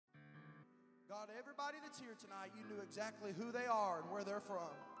God, everybody that's here tonight, you knew exactly who they are and where they're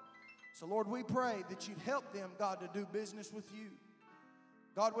from. So, Lord, we pray that you'd help them, God, to do business with you.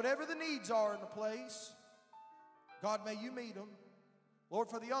 God, whatever the needs are in the place, God, may you meet them. Lord,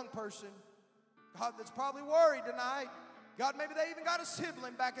 for the young person, God, that's probably worried tonight, God, maybe they even got a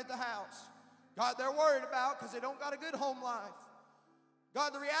sibling back at the house. God, they're worried about because they don't got a good home life.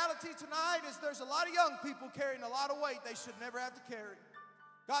 God, the reality tonight is there's a lot of young people carrying a lot of weight they should never have to carry.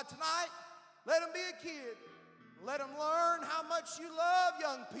 God, tonight, let them be a kid. Let them learn how much you love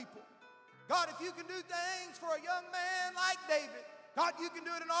young people. God, if you can do things for a young man like David, God, you can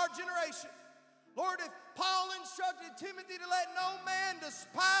do it in our generation. Lord, if Paul instructed Timothy to let no man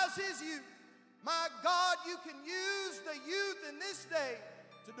despise his youth, my God, you can use the youth in this day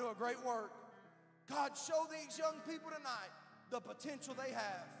to do a great work. God, show these young people tonight the potential they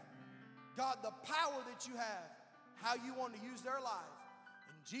have. God, the power that you have, how you want to use their life.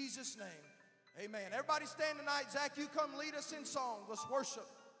 In Jesus' name, amen. Everybody stand tonight. Zach, you come lead us in song. Let's worship.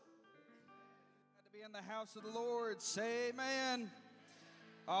 Glad to be in the house of the Lord. Say amen.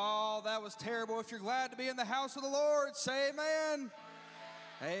 Oh, that was terrible. If you're glad to be in the house of the Lord, say amen.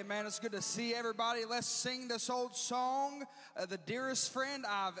 Amen. It's good to see everybody. Let's sing this old song, The Dearest Friend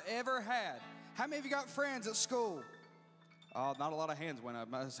I've Ever Had. How many of you got friends at school? Oh, not a lot of hands went up.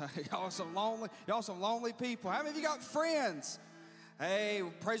 Y'all some lonely people. How many of you got friends? Hey,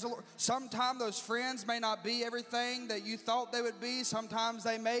 praise the Lord. Sometimes those friends may not be everything that you thought they would be. Sometimes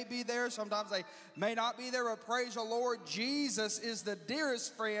they may be there. Sometimes they may not be there. But praise the Lord, Jesus is the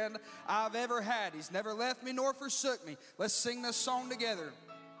dearest friend I've ever had. He's never left me nor forsook me. Let's sing this song together.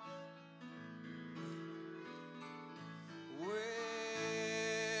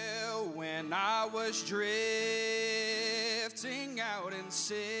 Well, when I was drifting out in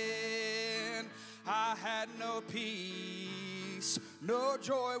sin, I had no peace, no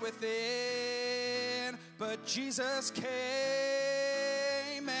joy within, but Jesus came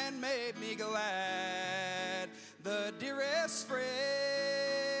and made me glad. The dearest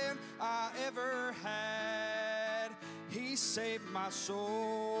friend I ever had, he saved my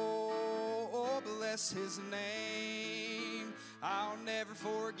soul, oh, bless his name. I'll never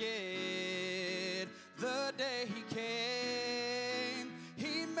forget the day he came.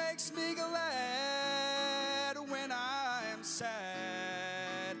 He makes me glad when I am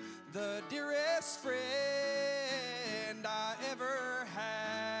sad. The dearest friend I ever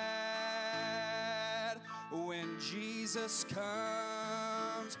had. When Jesus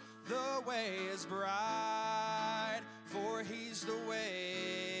comes, the way is bright, for he's the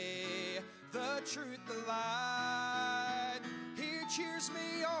way, the truth, the light. He cheers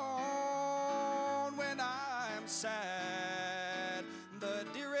me on when I am sad. The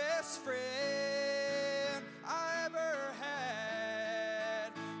dearest friend I ever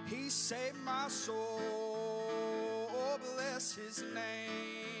had, he saved my soul, oh, bless his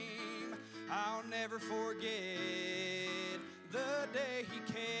name. I'll never forget the day he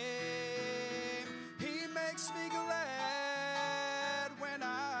came. He makes me glad when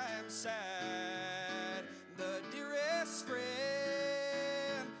I am sad. The dearest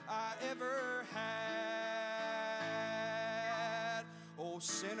friend I ever had. Oh,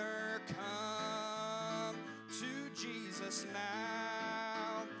 sinner, come to Jesus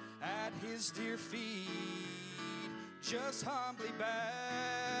now. At his dear feet, just humbly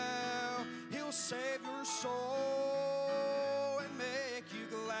bow. He'll save your soul and make you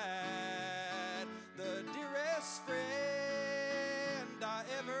glad. The dearest friend I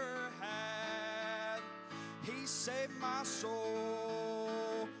ever had, he saved my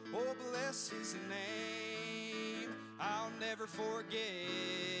soul, oh, bless his name. I'll never forget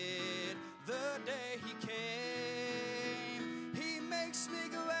the day he came. He makes me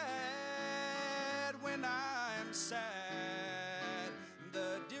glad when I'm sad.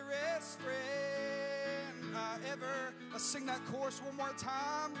 The dearest friend I ever. Let's sing that chorus one more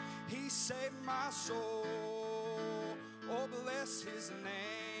time. He saved my soul, oh, bless his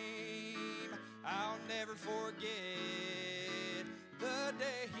name. I'll never forget the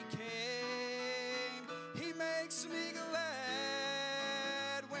day he came. He makes me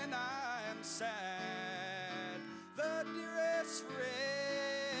glad when I am sad. The dearest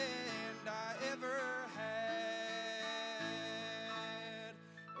friend I ever had.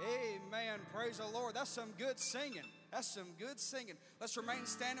 Amen. Praise the Lord. That's some good singing. That's some good singing. Let's remain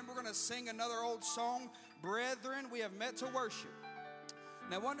standing. We're going to sing another old song. Brethren, we have met to worship.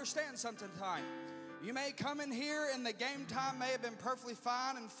 Now understand something tonight. You may come in here and the game time may have been perfectly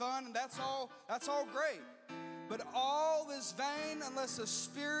fine and fun, and that's all great. But all is vain unless the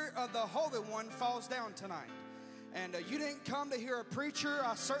Spirit of the Holy One falls down tonight. And you didn't come to hear a preacher.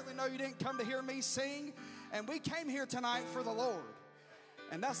 I certainly know you didn't come to hear me sing. And we came here tonight for the Lord.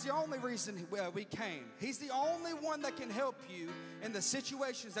 And that's the only reason we came. He's the only one that can help you in the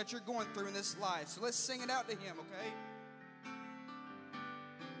situations that you're going through in this life. So let's sing it out to Him, okay?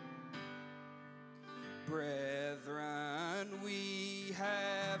 Brethren, we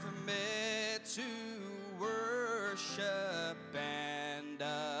have met to worship and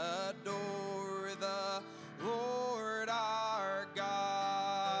adore the Lord our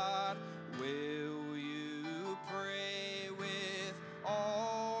God. Will you pray with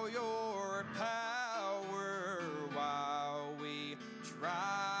all your power while we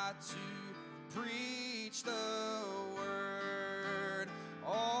try to preach the word?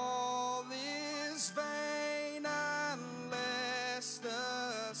 All is vain unless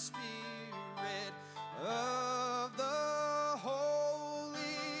the Spirit of the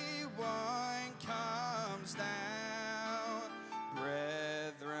Holy One comes down.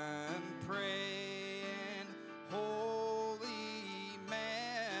 Brethren, pray and holy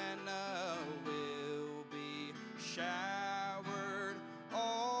manna will be showered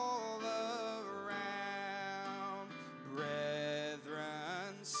all around.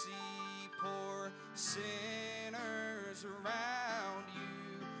 Brethren, see poor sinners around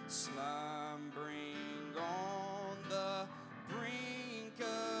you, slumbering on the brink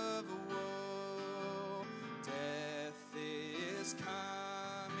of woe. Death is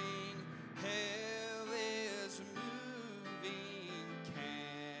coming, hell is moving.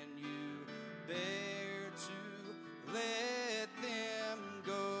 Can you bear to let them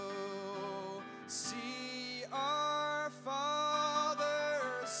go? See our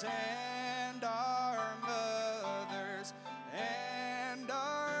fathers and our mothers and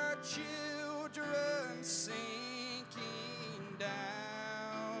our children sinking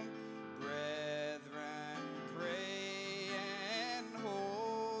down. Brethren, pray and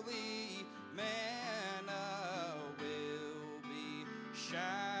holy manna will be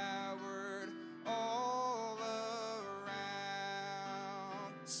showered all around.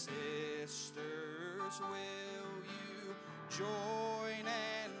 Sisters, will you join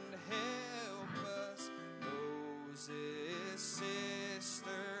and help us? Moses'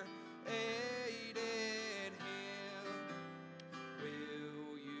 sister aided him.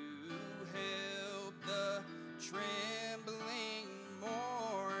 Will you help the trembling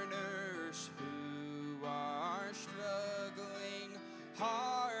mourners who are struggling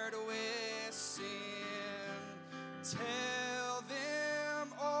hard with sin? Tell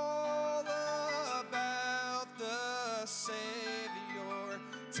them all about the Savior.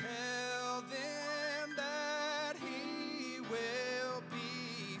 Tell them that He will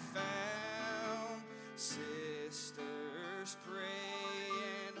be found. Sisters, pray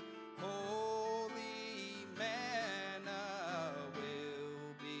and holy manna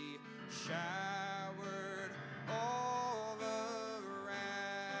will be showered all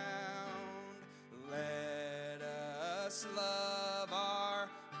around. Let us love our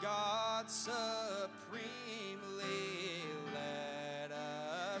God supremely. Let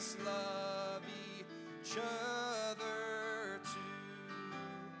us love each other too.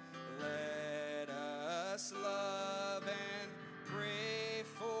 Let us love and pray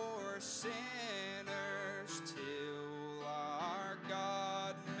for sinners till our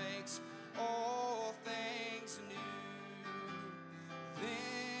God makes all things new.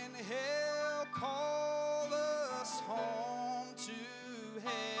 Then He'll call us home to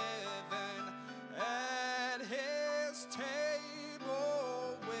heaven. At His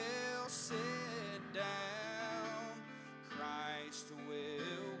table we'll sit down. Christ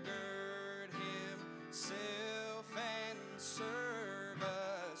will gird Himself and serve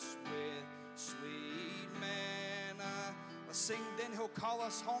us with sweet manna. Let's sing, then He'll call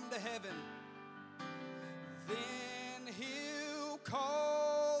us home to heaven. Then He'll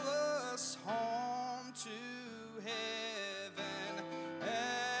call us home to heaven.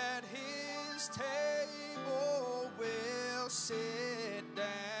 At His table we'll sit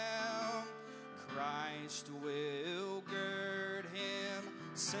down. Christ will gird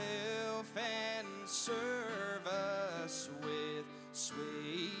Himself and serve us with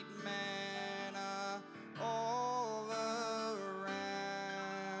sweet manna all around.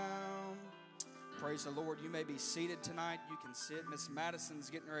 Praise the Lord. You may be seated tonight. You can sit. Miss Madison's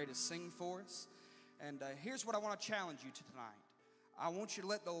getting ready to sing for us. And here's what I want to challenge you to tonight. I want you to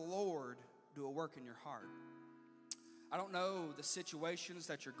let the Lord do a work in your heart. I don't know the situations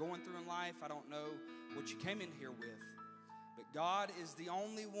that you're going through in life. I don't know what you came in here with. But God is the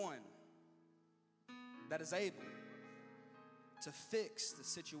only one that is able to fix the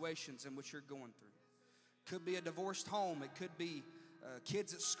situations in which you're going through. could be a divorced home. It could be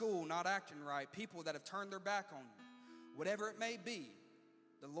kids at school not acting right, people that have turned their back on you. Whatever it may be,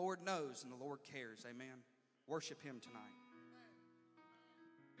 the Lord knows and the Lord cares. Amen. Worship Him tonight.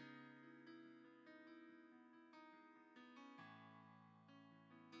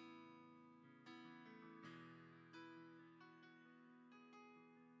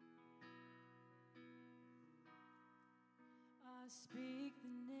 I speak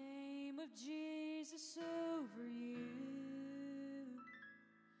the name of Jesus over you.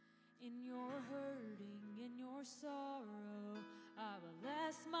 In your hurting, in your sorrow, I will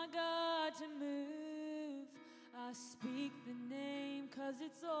ask my God to move. I speak the name 'cause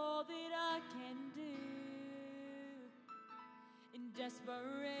it's all that I can do. In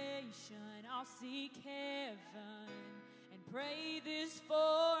desperation, I'll seek heaven and pray this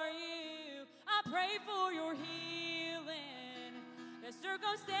for you. I pray for your healing, that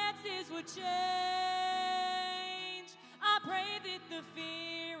circumstances would change. I pray that the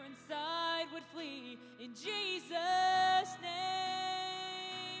fear inside would flee in Jesus'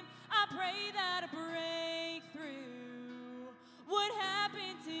 name. I pray that a breakthrough would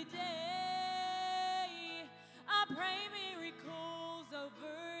happen today. I pray miracles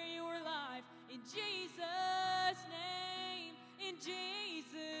over your life in Jesus' name, in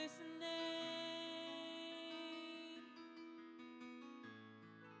Jesus' name.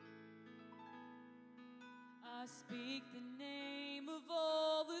 I speak the name of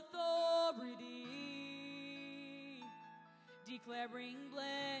all authority, declaring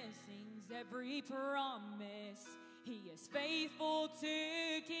blessings, every promise He is faithful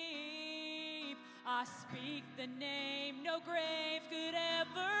to keep. I speak the name no grave could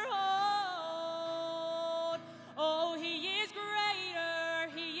ever hold. Oh, He is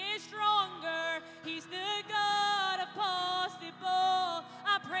greater, He is stronger, He's the God of possible.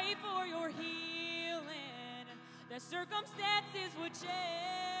 I pray for your healing, that circumstances would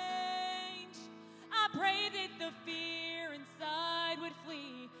change. I pray that the fear inside would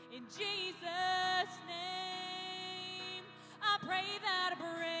flee in Jesus' name. I pray that a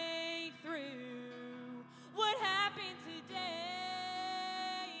breakthrough would happen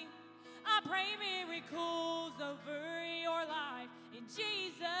today. I pray miracles over your life in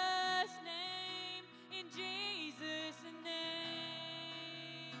Jesus' name, in Jesus'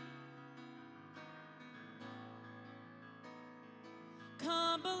 name.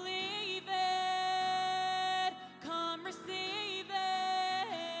 Come believe it, come receive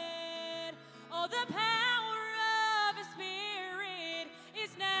it. All the power of His Spirit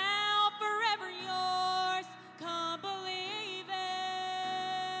is now forever yours. Come believe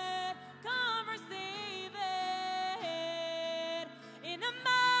it, come receive it. In the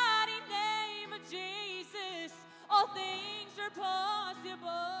mighty name of Jesus, all things are possible.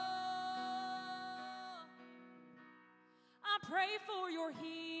 I pray for your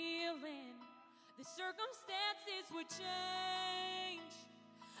healing, the circumstances would change.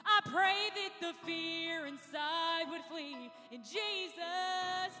 I pray that the fear inside would flee in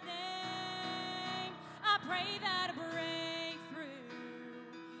Jesus' name. I pray that a breakthrough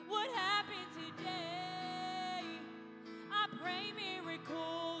would happen today. I pray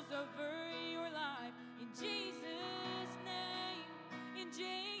miracles over your life in Jesus' name, in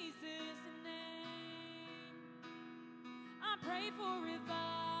Jesus' name. I pray for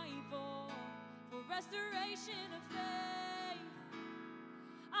revival, for restoration of faith.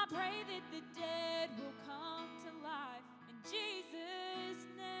 I pray that the dead will come to life in Jesus'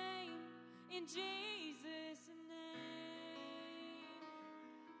 name, in Jesus' name.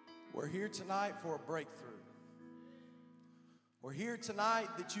 We're here tonight for a breakthrough. We're here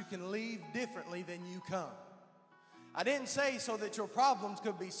tonight that you can leave differently than you come. I didn't say so that your problems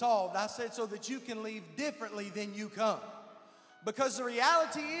could be solved. I said so that you can leave differently than you come. Because the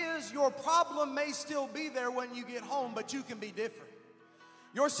reality is your problem may still be there when you get home, but you can be different.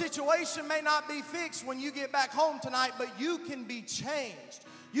 Your situation may not be fixed when you get back home tonight, but you can be changed.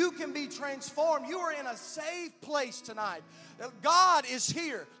 You can be transformed. You are in a safe place tonight. God is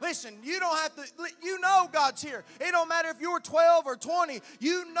here. Listen, you don't have to, you know God's here. It don't matter if you're 12 or 20.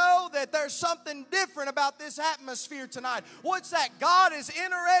 You know that there's something different about this atmosphere tonight. What's that? God is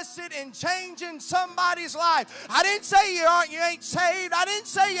interested in changing somebody's life. I didn't say you ain't saved. I didn't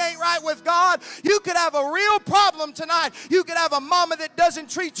say you ain't right with God. You could have a real problem tonight. You could have a mama that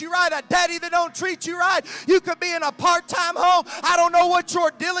doesn't treat you right, a daddy that don't treat you right. You could be in a part-time home. I don't know what you're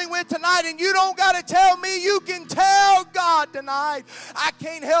dealing with tonight, and you don't got to tell me. You can tell God God tonight. I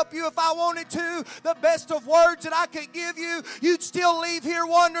can't help you if I wanted to. The best of words that I could give you, you'd still leave here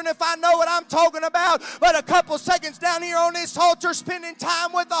wondering if I know what I'm talking about. But a couple seconds down here on this altar, spending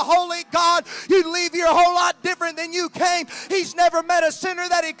time with the Holy God, you'd leave here a whole lot different than you came. He's never met a sinner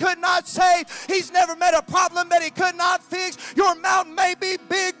that He could not save. He's never met a problem that He could not fix. Your mountain may be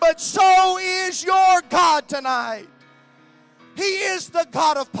big, but so is your God tonight. He is the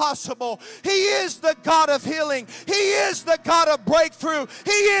God of possible. He is the God of healing. He is the God of breakthrough.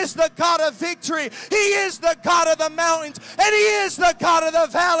 He is the God of victory. He is the God of the mountains. And He is the God of the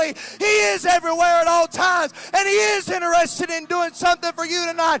valley. He is everywhere at all times. And He is interested in doing something for you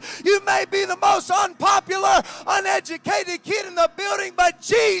tonight. You may be the most unpopular, uneducated kid in the building, but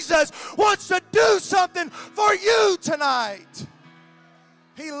Jesus wants to do something for you tonight.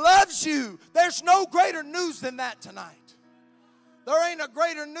 He loves you. There's no greater news than that tonight. There ain't a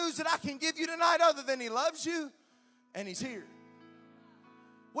greater news that I can give you tonight other than He loves you and He's here.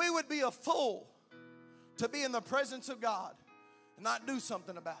 We would be a fool to be in the presence of God and not do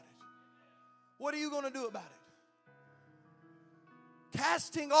something about it. What are you going to do about it?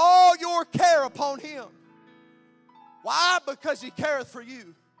 Casting all your care upon Him. Why? Because He careth for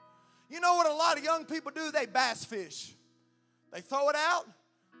you. You know what a lot of young people do? They bass fish. They throw it out,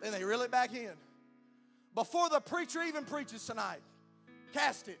 then they reel it back in. Before the preacher even preaches tonight,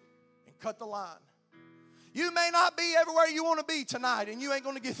 cast it and cut the line. You may not be everywhere you want to be tonight, and you ain't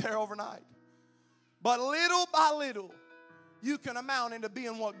going to get there overnight. But little by little, you can amount into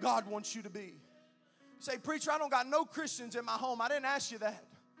being what God wants you to be. You say, preacher, I don't got no Christians in my home. I didn't ask you that.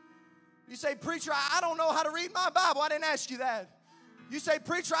 You say, preacher, I don't know how to read my Bible. I didn't ask you that. You say,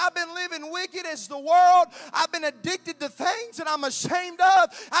 preacher, I've been living wicked as the world. I've been addicted to things that I'm ashamed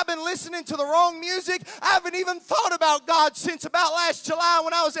of. I've been listening to the wrong music. I haven't even thought about God since about last July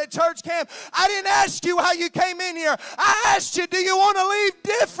when I was at church camp. I didn't ask you how you came in here. I asked you, do you want to leave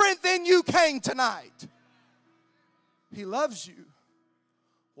different than you came tonight? He loves you.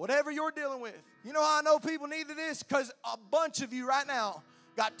 Whatever you're dealing with. You know how I know people needed this? Because a bunch of you right now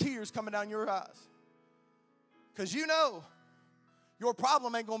got tears coming down your eyes. Because you know your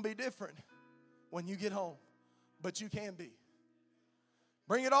problem ain't going to be different when you get home. But you can be.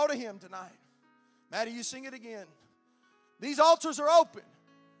 Bring it all to Him tonight. Maddie, you sing it again. These altars are open.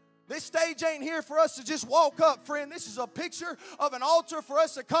 This stage ain't here for us to just walk up, friend. This is a picture of an altar for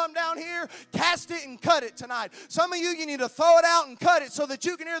us to come down here, cast it, and cut it tonight. Some of you need to throw it out and cut it so that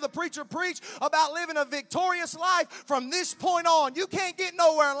you can hear the preacher preach about living a victorious life from this point on. You can't get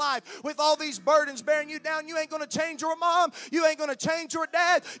nowhere in life with all these burdens bearing you down. You ain't going to change your mom. You ain't going to change your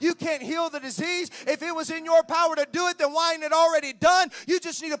dad. You can't heal the disease. If it was in your power to do it, then why ain't it already done? You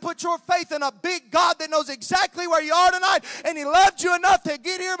just need to put your faith in a big God that knows exactly where you are tonight, and He loved you enough to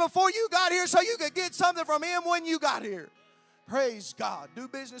get here before you got here so you could get something from Him when you got here. Praise God. Do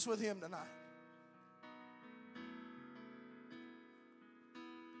business with Him tonight.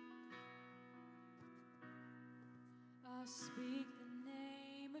 I speak the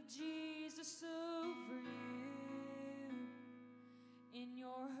name of Jesus over you. In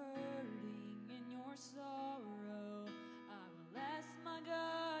your hurting, in your sorrow, I will ask my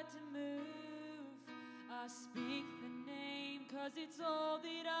God to move. I speak the name 'cause it's all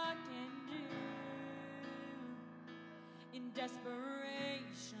that I can do. In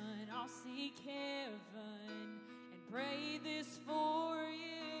desperation, I'll seek heaven and pray this for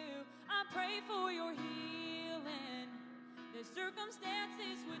you. I pray for your healing. The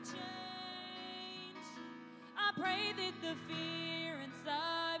circumstances would change. I pray that the fear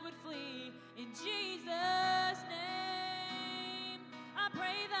inside would flee. In Jesus' name, I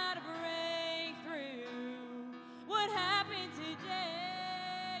pray that a breakthrough would happen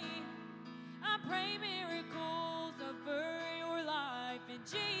today. I pray miracles over your life. In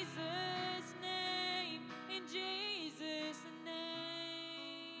Jesus' name, in Jesus'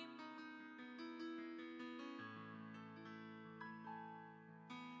 name.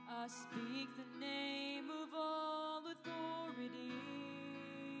 I speak the name of all authority,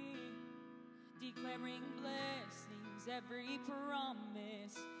 declaring blessings, every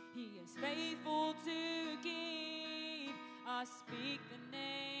promise He is faithful to keep. I speak the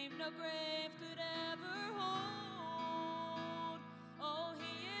name no grave could ever hold. Oh,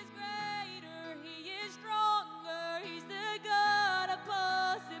 He is greater, He is stronger, He's the God of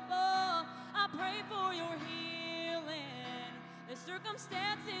possible. I pray for your healing. The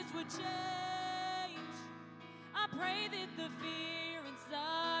circumstances would change. I pray that the fear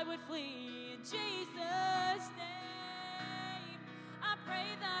inside would flee. In Jesus' name, I pray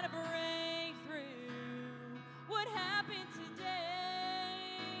that a breakthrough would happen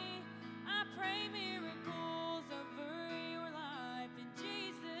today. I pray miracles over your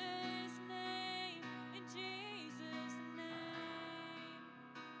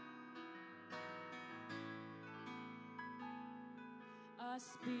I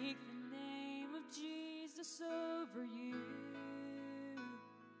speak the name of Jesus over you.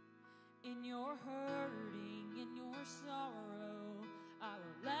 In your hurting, in your sorrow, I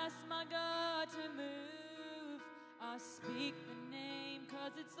will ask my God to move. I speak the name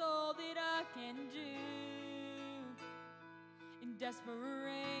 'cause it's all that I can do. In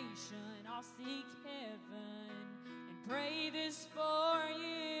desperation, I'll seek heaven and pray this for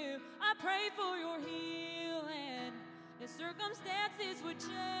you. I pray for your healing, that circumstances would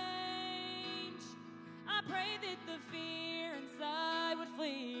change. I pray that the fear inside would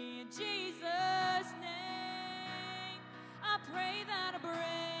flee in Jesus' name. I pray that a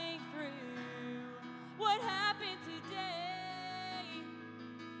breakthrough would happen today.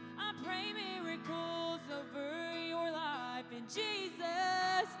 I pray miracles over your life in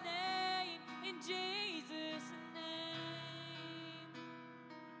Jesus' name, in Jesus' name.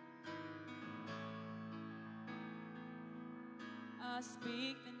 I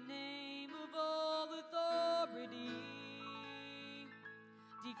speak the name of all authority,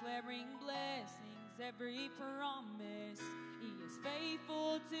 declaring blessings, every promise He is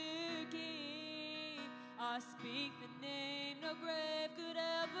faithful to keep. I speak the name no grave could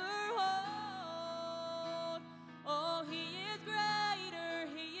ever hold. Oh, He is greater,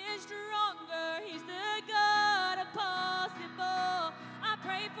 He is stronger, He's the God of possible. I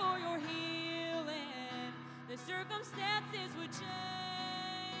pray for your healing, the circumstances would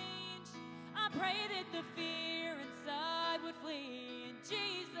change. I pray that the fear inside would flee in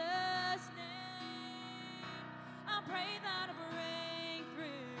Jesus' name. I pray that a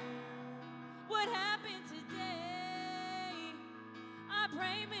breakthrough would happen today. I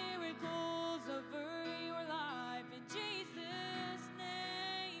pray miracles over your life in Jesus'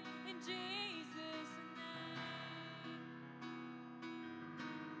 name, in Jesus' name.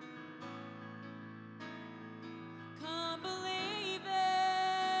 Come believe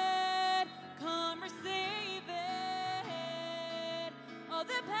it, come receive it. Oh,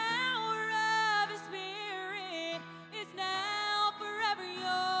 the power of His Spirit is now forever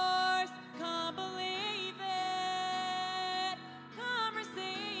yours. Come believe it, come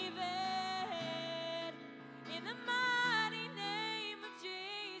receive it. In the mighty name of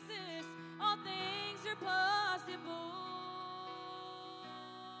Jesus, all things are possible.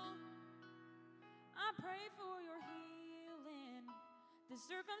 I pray for your healing, the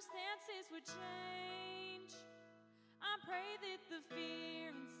circumstances would change. I pray that the fear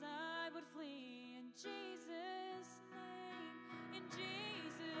inside would flee in Jesus' name, in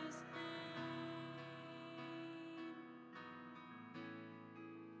Jesus' name.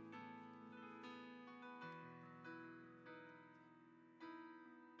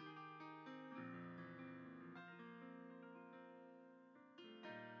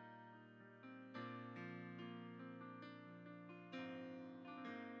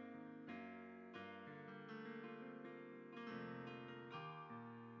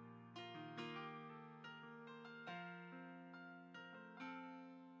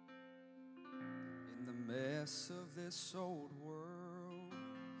 In the mess of this old world,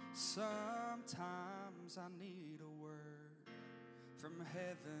 sometimes I need a word from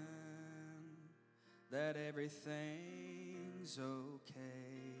heaven that everything's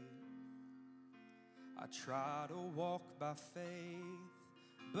okay. I try to walk by faith,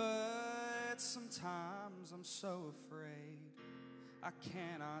 but sometimes I'm so afraid I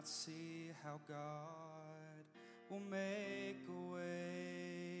cannot see how God will make a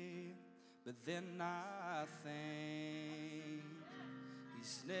way. But then I think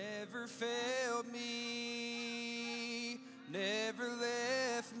He's never failed me, never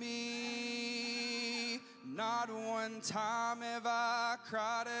left me. Not one time have I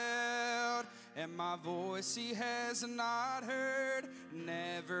cried out, and my voice He has not heard.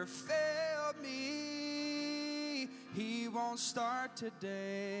 Never failed me. He won't start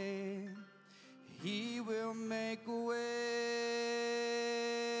today. He will make a way.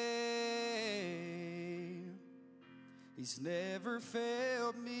 He's never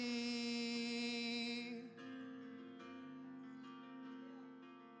failed me.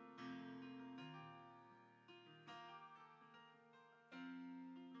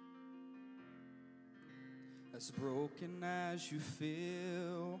 As broken as you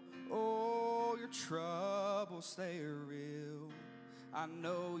feel, oh, your troubles, they are real. I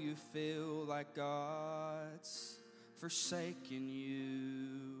know you feel like God's forsaken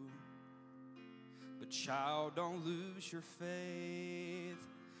you. But child, don't lose your faith.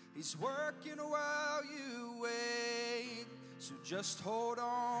 He's working while you wait. So just hold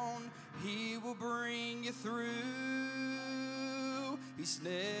on, He will bring you through. He's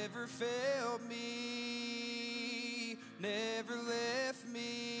never failed me, never left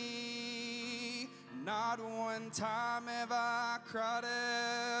me. Not one time have I cried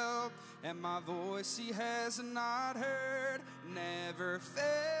out, and my voice he has not heard, never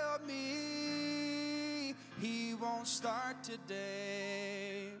failed me. He won't start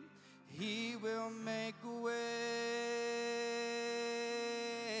today, he will make a way.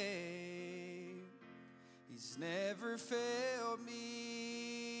 He's never failed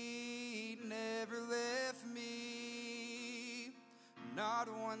me, never left me. Not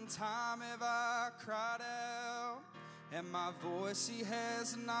one time have I cried out, and my voice he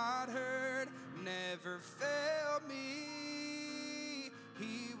has not heard, never failed me.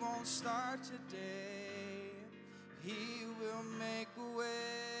 He won't start today, he will make a way.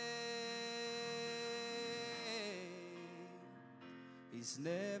 He's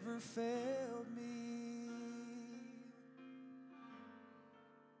never failed me.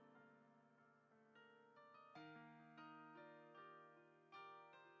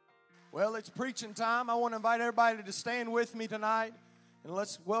 Well, it's preaching time. I want to invite everybody to stand with me tonight. And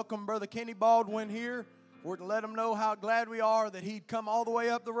let's welcome Brother Kenny Baldwin here. We're to let him know how glad we are that he'd come all the way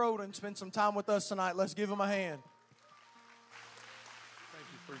up the road and spend some time with us tonight. Let's give him a hand. Thank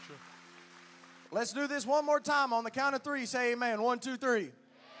you, preacher. Let's do this one more time. On the count of three, say amen. 1, 2, 3. Amen.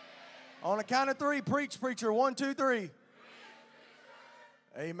 On the count of three, preach, preacher. 1, 2, 3.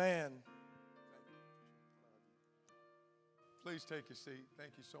 Amen. Please take your seat.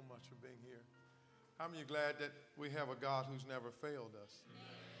 Thank you so much for being here. How many of you glad that we have a God who's never failed us?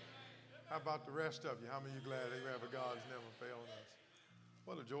 How about the rest of you? How many of you glad that we have a God who's never failed us?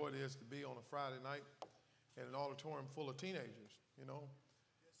 What a joy it is to be on a Friday night in an auditorium full of teenagers. You know,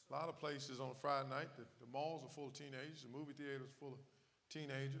 a lot of places on a Friday night, the malls are full of teenagers, the movie theaters are full of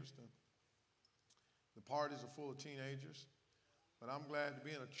teenagers, the parties are full of teenagers. But I'm glad to be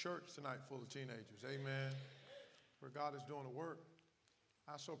in a church tonight full of teenagers. Amen. Where God is doing the work.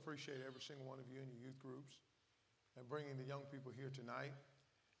 I so appreciate every single one of you in your youth groups and bringing the young people here tonight.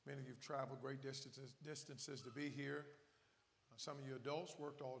 Many of you have traveled great distances to be here. Some of you adults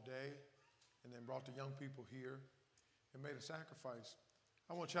worked all day and then brought the young people here and made a sacrifice.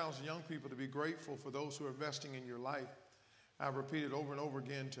 I want to challenge the young people to be grateful for those who are investing in your life. I've repeated over and over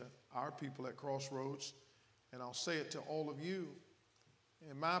again to our people at Crossroads, and I'll say it to all of you.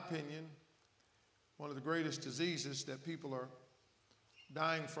 In my opinion, one of the greatest diseases that people are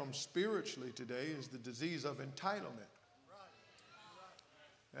dying from spiritually today is the disease of entitlement.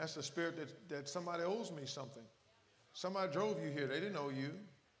 That's the spirit that somebody owes me something. Somebody drove you here. They didn't owe you.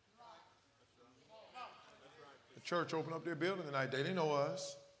 The church opened up their building tonight. They didn't owe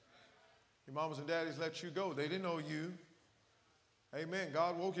us. Your mamas and daddies let you go. They didn't owe you. Amen.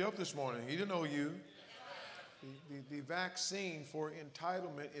 God woke you up this morning. He didn't owe you. The vaccine for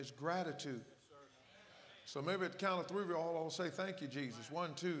entitlement is gratitude. So maybe at the count of three, we all say, thank you, Jesus.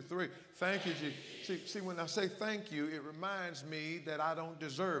 1, 2, 3. Thank you, Jesus. See, when I say thank you, it reminds me that I don't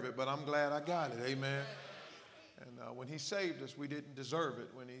deserve it, but I'm glad I got it. Amen. And when he saved us, we didn't deserve it.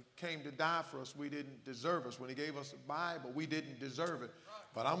 When he came to die for us, we didn't deserve us. When he gave us a Bible, we didn't deserve it.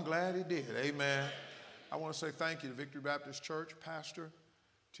 But I'm glad he did. Amen. I want to say thank you to Victory Baptist Church, Pastor,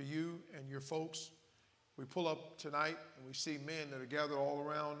 to you and your folks. We pull up tonight and we see men that are gathered all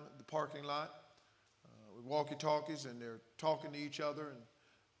around the parking lot. Walkie-talkies, and they're talking to each other, and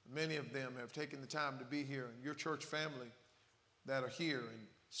many of them have taken the time to be here, and your church family that are here and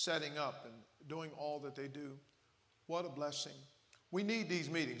setting up and doing all that they do. What a blessing. We need these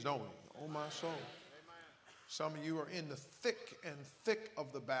meetings, don't we? Oh, my soul. Some of you are in the thick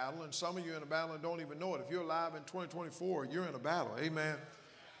of the battle, and some of you are in a battle and don't even know it. If you're alive in 2024, you're in a battle. Amen.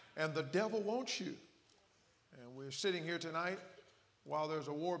 And the devil wants you. And we're sitting here tonight while there's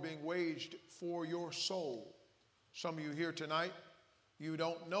a war being waged for your soul. Some of you here tonight, you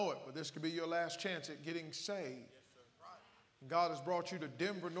don't know it, but this could be your last chance at getting saved. God has brought you to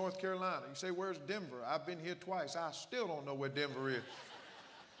Denver, North Carolina. You say, where's Denver? I've been here twice. I still don't know where Denver is.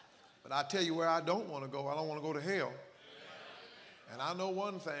 But I tell you where I don't want to go. I don't want to go to hell. And I know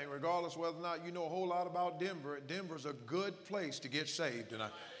one thing, regardless whether or not you know a whole lot about Denver, Denver's a good place to get saved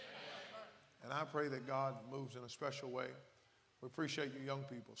tonight. And I pray that God moves in a special way. We appreciate you young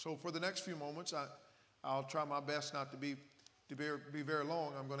people. So for the next few moments, I'll try my best not to be very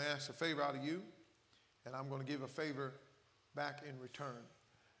long. I'm going to ask a favor out of you, and I'm going to give a favor back in return.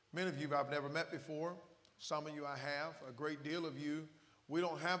 Many of you I've never met before. Some of you I have. A great deal of you, we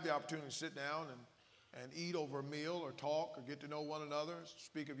don't have the opportunity to sit down and eat over a meal or talk or get to know one another,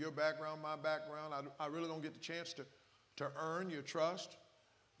 speak of your background, my background. I really don't get the chance to earn your trust.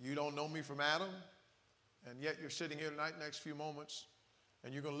 You don't know me from Adam. And yet you're sitting here tonight, next few moments,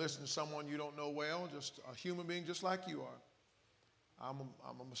 And you're going to listen to someone you don't know well, just a human being just like you are.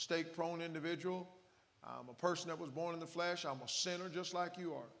 I'm a mistake-prone individual. I'm a person that was born in the flesh. I'm a sinner just like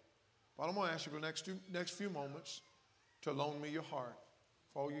you are. But I'm going to ask you for the next few moments to loan me your heart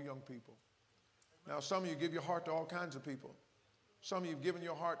for all you young people. Now, some of you give your heart to all kinds of people. Some of you have given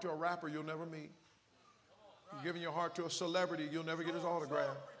your heart to a rapper you'll never meet. You've given your heart to a celebrity you'll never get his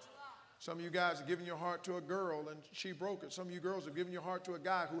autograph. Some of you guys have given your heart to a girl and she broke it. Some of you girls have given your heart to a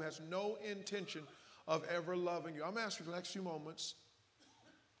guy who has no intention of ever loving you. I'm asking for the next few moments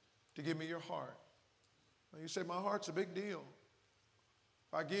to give me your heart. Now you say, my heart's a big deal.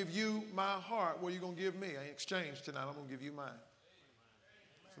 If I give you my heart, what are you going to give me? In exchange tonight, I'm going to give you mine.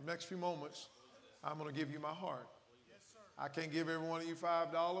 For the next few moments, I'm going to give you my heart. I can't give every one of you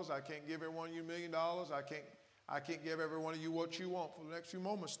 $5. I can't give every one of you $1 million. I can't give every one of you what you want. For the next few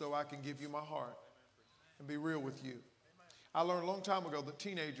moments, though, I can give you my heart and be real with you. I learned a long time ago that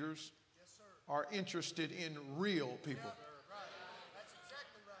teenagers are interested in real people.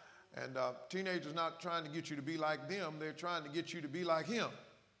 And teenagers not trying to get you to be like them. They're trying to get you to be like him.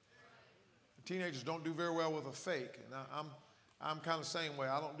 Teenagers don't do very well with a fake. And I'm kind of the same way.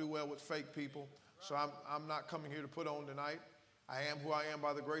 I don't do well with fake people. So I'm not coming here to put on tonight. I am who I am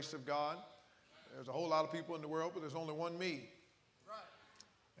by the grace of God. There's a whole lot of people in the world, but there's only one me.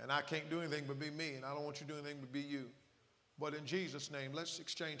 And I can't do anything but be me, and I don't want you to do anything but be you. But in Jesus' name, let's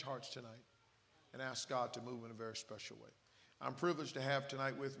exchange hearts tonight and ask God to move in a very special way. I'm privileged to have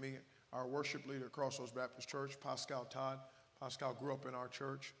tonight with me our worship leader at Crossroads Baptist Church, Pascal Todd. Pascal grew up in our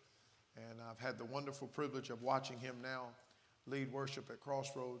church, and I've had the wonderful privilege of watching him now lead worship at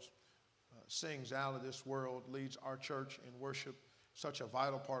Crossroads, sings Out of This World, leads our church in worship, such a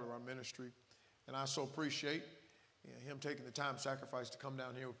vital part of our ministry. And I so appreciate him taking the time, sacrifice to come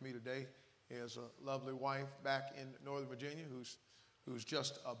down here with me today. He has a lovely wife back in Northern Virginia who's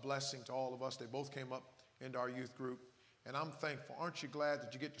just a blessing to all of us. They both came up into our youth group. And I'm thankful. Aren't you glad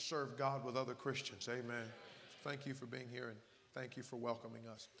that you get to serve God with other Christians? Amen. So thank you for being here, and thank you for welcoming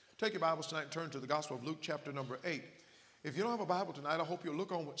us. Take your Bibles tonight and turn to the Gospel of Luke chapter number 8. If you don't have a Bible tonight, I hope you'll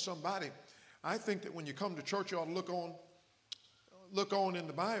look on with somebody. I think that when you come to church, you ought to look on in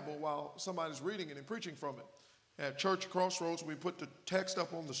the Bible while somebody's reading it and preaching from it. At Church Crossroads, we put the text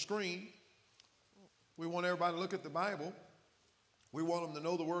up on the screen. We want everybody to look at the Bible. We want them to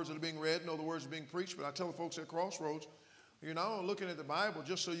know the words that are being read, know the words that are being preached. But I tell the folks at Crossroads, you're not only looking at the Bible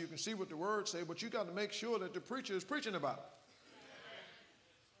just so you can see what the words say, but you got to make sure that the preacher is preaching about it.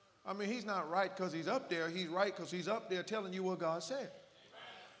 I mean, he's not right because he's up there. He's right because he's up there telling you what God said.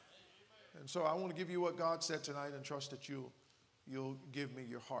 And so I want to give you what God said tonight and trust that you'll give me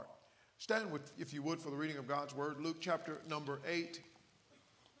your heart. Stand with, if you would, for the reading of God's word. Luke chapter number 8.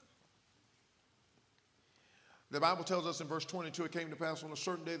 The Bible tells us in verse 22, it came to pass on a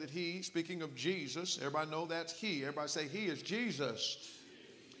certain day that he, speaking of Jesus, everybody know that's he. Everybody say, he is Jesus.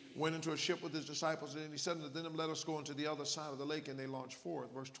 Went into a ship with his disciples, and he said unto them, let us go into the other side of the lake, and they launched forth.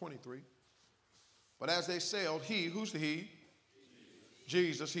 Verse 23. But as they sailed, he, who's the he?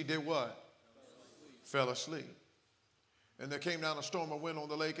 Jesus, he did what? Fell asleep. And there came down a storm of wind on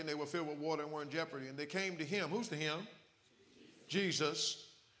the lake, and they were filled with water and were in jeopardy. And they came to him. Who's the him? Jesus.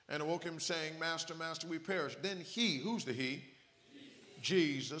 And awoke him, saying, Master, Master, we perish. Then he, who's the he?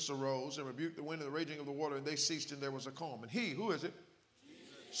 Jesus arose and rebuked the wind and the raging of the water, and they ceased, and there was a calm. And he, who is it?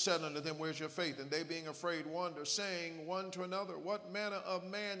 Said unto them, where's your faith? And they, being afraid, wondered, saying one to another, what manner of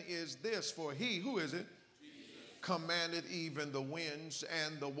man is this? For he, who is it? Commanded even the winds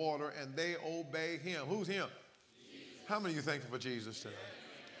and the water, and they obey him. Who's him? How many of you thankful for Jesus today?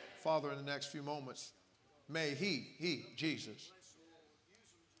 Father, in the next few moments, may he, Jesus,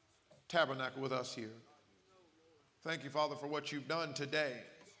 tabernacle with us here. Thank you, Father, for what you've done today.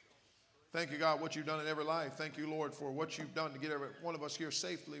 Thank you, God, what you've done in every life. Thank you, Lord, for what you've done to get every one of us here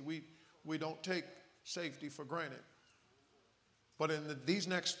safely. We don't take safety for granted. But in these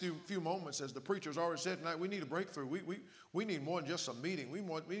next few moments, as the preacher's already said tonight, we need a breakthrough. We need more than just a meeting. We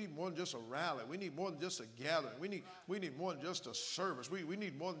need more than just a rally. We need more than just a gathering. We need more than just a service. We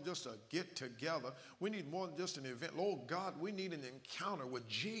need more than just a get together. We need more than just an event. Lord God, we need an encounter with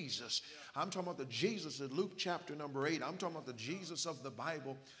Jesus. I'm talking about the Jesus in Luke chapter number 8. I'm talking about the Jesus of the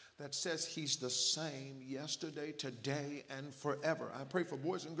Bible that says he's the same yesterday, today, and forever. I pray for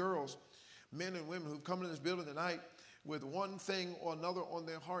boys and girls, men and women who've come to this building tonight with one thing or another on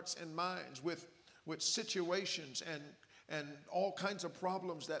their hearts and minds, with situations and all kinds of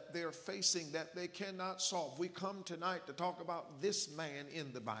problems that they're facing that they cannot solve. We come tonight to talk about this man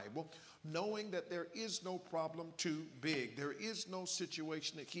in the Bible, knowing that there is no problem too big. There is no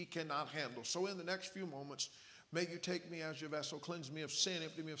situation that he cannot handle. So in the next few moments, May you take me as your vessel, cleanse me of sin,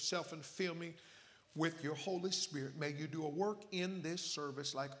 empty me of self, and fill me with your Holy Spirit. May you do a work in this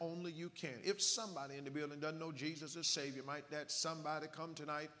service like only you can. If somebody in the building doesn't know Jesus as Savior, might that somebody come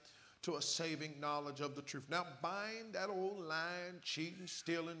tonight to a saving knowledge of the truth. Now bind that old lying, cheating,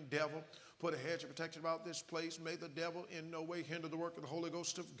 stealing devil. Put a hedge of protection about this place. May the devil in no way hinder the work of the Holy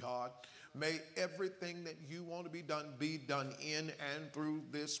Ghost of God. May everything that you want to be done in and through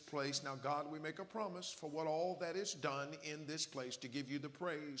this place. Now, God, we make a promise for what all that is done in this place to give you the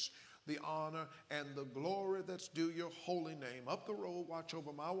praise, the honor, and the glory that's due your holy name. Up the road, watch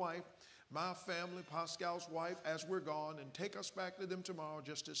over my wife, my family, Pascal's wife, as we're gone, and take us back to them tomorrow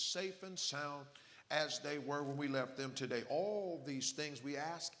just as safe and sound as they were when we left them today. All these things we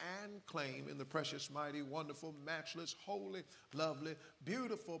ask and claim in the precious, mighty, wonderful, matchless, holy, lovely,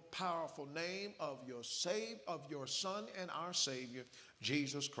 beautiful, powerful name of your Son and our Savior,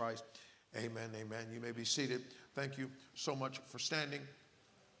 Jesus Christ. Amen, amen. You may be seated. Thank you so much for standing.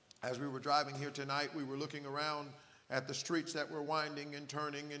 As we were driving here tonight, we were looking around at the streets that were winding and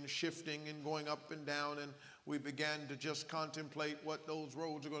turning and shifting and going up and down, and we began to just contemplate what those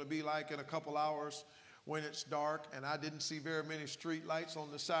roads are going to be like in a couple hours when it's dark. And I didn't see very many street lights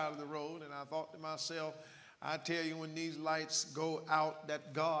on the side of the road, and I thought to myself, I tell you, when these lights go out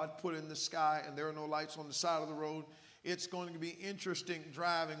that God put in the sky and there are no lights on the side of the road, it's going to be interesting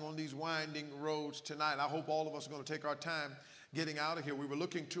driving on these winding roads tonight. I hope all of us are going to take our time getting out of here. We were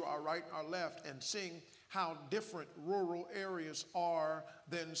looking to our right, our left, and seeing how different rural areas are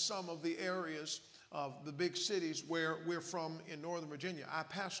than some of the areas of the big cities where we're from in Northern Virginia. I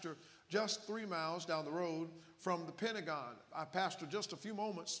pastor just 3 miles down the road from the Pentagon. I pastor just a few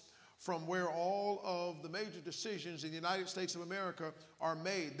moments from where all of the major decisions in the United States of America are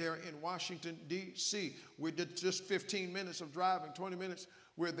made. They're in Washington, D.C. We did just 15 minutes of driving, 20 minutes.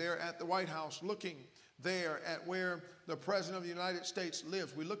 We're there at the White House looking there at where the President of the United States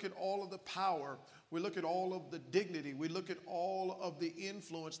lives. We look at all of the power. We look at all of the dignity. We look at all of the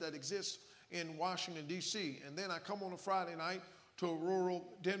influence that exists in Washington, D.C. And then I come on a Friday night to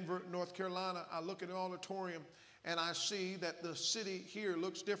rural Denver, North Carolina. I look at an auditorium and I see that the city here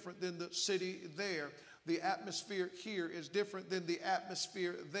looks different than the city there. The atmosphere here is different than the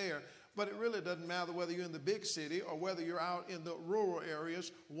atmosphere there. But it really doesn't matter whether you're in the big city or whether you're out in the rural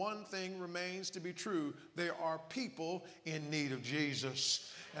areas. One thing remains to be true. There are people in need of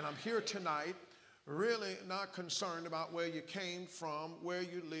Jesus. And I'm here tonight really not concerned about where you came from, where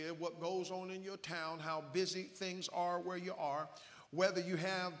you live, what goes on in your town, how busy things are where you are, whether you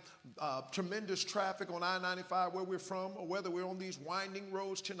have tremendous traffic on I-95 where we're from, or whether we're on these winding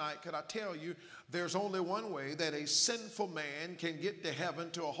roads tonight. Could I tell you, there's only one way that a sinful man can get to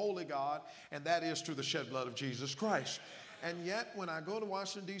heaven, to a holy God, and that is through the shed blood of Jesus Christ. And yet, when I go to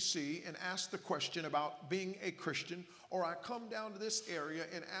Washington, D.C. and ask the question about being a Christian, or I come down to this area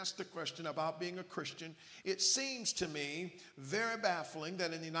and ask the question about being a Christian, it seems to me very baffling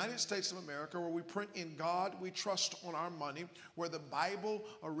that in the United States of America, where we print "In God We Trust" on our money, where the Bible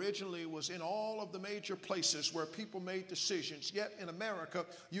originally was in all of the major places where people made decisions, yet in America,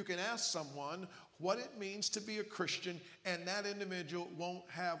 you can ask someone what it means to be a Christian, and that individual won't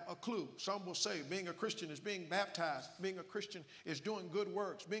have a clue. Some will say being a Christian is being baptized. Being a Christian is doing good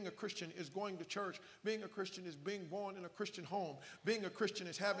works. Being a Christian is going to church. Being a Christian is being born in a Christian home. Being a Christian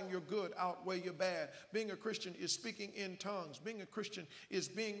is having your good outweigh your bad. Being a Christian is speaking in tongues. Being a Christian is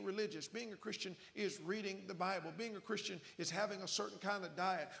being religious. Being a Christian is reading the Bible. Being a Christian is having a certain kind of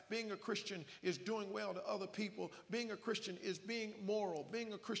diet. Being a Christian is doing well to other people. Being a Christian is being moral.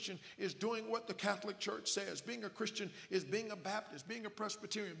 Being a Christian is doing what the Catholic Church says. Being a Christian is being a Baptist. Being a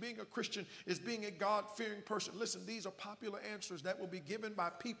Presbyterian. Being a Christian is being a God-fearing person. Listen, these are popular answers that will be given by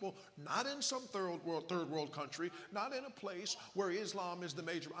people not in some third world country, not in a place where Islam is the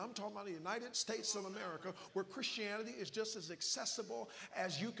major. I'm talking about the United States of America, where Christianity is just as accessible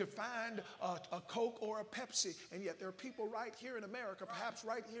as you could find a Coke or a Pepsi. And yet there are people right here in America, perhaps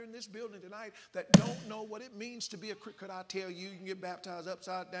right here in this building tonight, that don't know what it means to be a Christian. Could I tell you, you can get baptized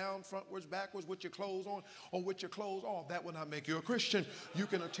upside down, frontwards, backwards, with your clothes on or with your clothes off. That will not make you a Christian. You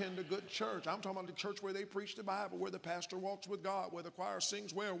can attend a good church. I'm talking about the church where they preach the Bible, where the pastor walks with God, where the choir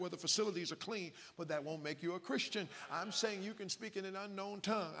sings well, where the facilities are clean, but that won't make you a Christian. I'm saying you can speak in an unknown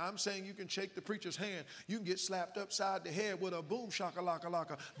tongue. I'm saying you can shake the preacher's hand. You can get slapped upside the head with a boom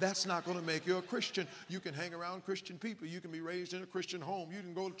shakalaka. That's not going to make you a Christian. You can hang around Christian people. You can be raised in a Christian home. You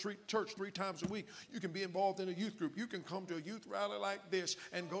can go to church 3 times a week. You can be involved in a youth group. You can come to a youth rally like this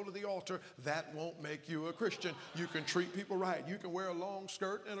and go to the altar. That That won't make you a Christian. You can treat people right. You can wear a long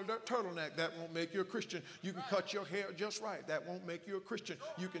skirt and a turtleneck. That won't make you a Christian. You can cut your hair just right. That won't make you a Christian.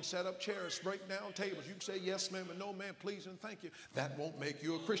 You can set up chairs, break down tables. You can say yes, ma'am, and no, ma'am, please, and thank you. That won't make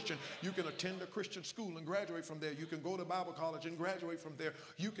you a Christian. You can attend a Christian school and graduate from there. You can go to Bible college and graduate from there.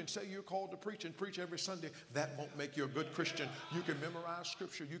 You can say you're called to preach and preach every Sunday. That won't make you a good Christian. You can memorize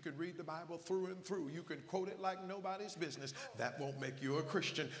scripture. You can read the Bible through and through. You can quote it like nobody's business. That won't make you a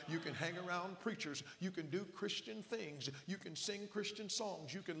Christian. You can hang around preachers. You can do Christian things. You can sing Christian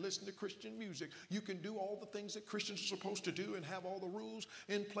songs. You can listen to Christian music. You can do all the things that Christians are supposed to do and have all the rules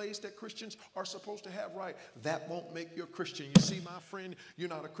in place that Christians are supposed to have right. That won't make you a Christian. You see, my friend, you're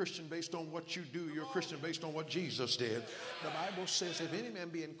not a Christian based on what you do. You're a Christian based on what Jesus did. The Bible says, if any man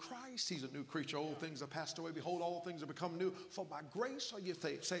be in Christ, he's a new creature. Old things have passed away. Behold, all things have become new. For by grace are you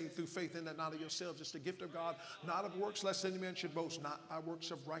saved through faith, in that not of yourselves. It's the gift of God, not of works, lest any man should boast. Not by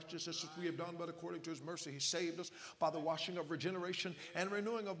works of righteousness which we have done, but according to his mercy he saved us by the washing of regeneration and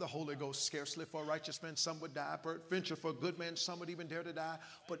renewing of the Holy Ghost. Scarcely for a righteous man some would die, peradventure for a good man some would even dare to die.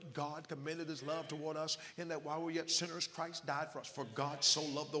 But God commended his love toward us, in that while we were yet sinners, Christ died for us. For God so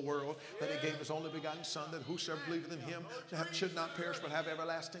loved the world that he gave his only begotten Son, that whosoever believeth in him should not perish but have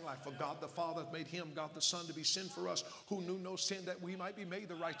everlasting life. For God the Father hath made him, God the Son, to be sin for us, who knew no sin, that we might be made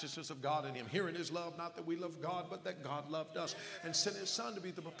the righteousness of God in him. Herein is love, not that we love God, but that God loved us and sent his Son to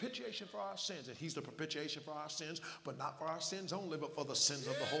be the propitiation for our sins. And he's the propitiation for our sins, but not for our sins only, but for the sins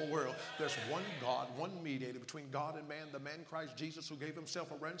of the whole world. There's one God, one mediator between God and man, the man Christ Jesus, who gave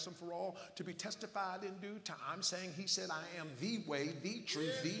himself a ransom for all, to be testified in due time, saying, he said, I am the way, the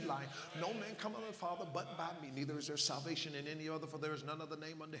truth, the life. No man come unto the Father but by me. Neither is there salvation in any other, for there is none other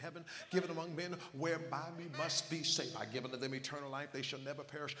name under heaven given among men whereby we must be saved. I give unto them eternal life. They shall never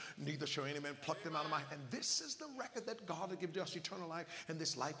perish, neither shall any man pluck them out of my hand. And this is the record that God hath given us, eternal life, and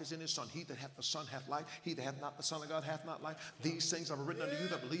this life is in his Son. He that hath the Son hath life. He that hath not the Son of God hath not life. These things are written unto you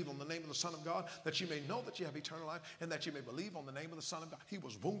that believe on the name of the Son of God, that you may know that you have eternal life, and that you may believe on the name of the Son of God. He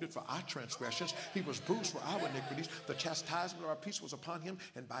was wounded for our transgressions. He was bruised for our iniquities. The chastisement of our peace was upon him,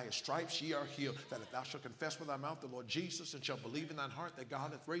 and by his stripes ye are healed. That if thou shalt confess with thy mouth the Lord Jesus, and shalt believe in thine heart that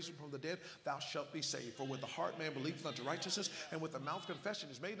God hath raised him from the dead, thou shalt be saved. For with the heart man believeth unto righteousness, and with the mouth confession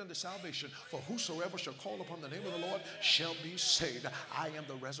is made unto salvation. For whosoever shall call upon the name of the Lord shall be saved. I am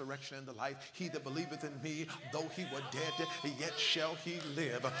the resurrection and the life. He that believeth in me, though he were dead, yet shall he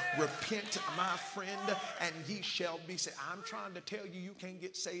live. Repent, my friend, and ye shall be saved. I'm trying to tell you, you can't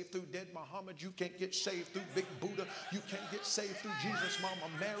get saved through dead Muhammad. You can't get saved through Big Buddha. You can't get saved through Jesus'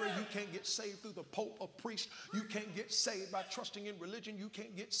 Mama Mary. You can't get saved through the Pope or priest. You can't get saved by trusting in religion. You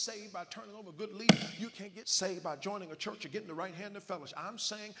can't get saved by turning over good leaves. You can't get saved by joining a church or getting the right hand of fellowship. I'm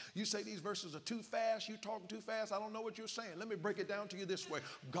saying, you say these verses are too fast. You talking too fast. I don't know what you're saying. Let me break it down to you this way.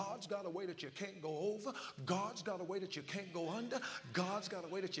 God's got a way that you can't go over. God's got a way that you can't go under. God's got a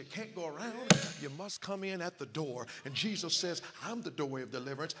way that you can't go around. You must come in at the door. And Jesus says, I'm the doorway of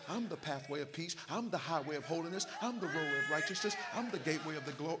deliverance. I'm the pathway of peace. I'm the highway of holiness. I'm the roadway of righteousness. I'm the gateway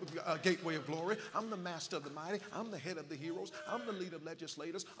of gateway of glory. I'm the master of the mighty. I'm the head of the heroes. I'm the leader of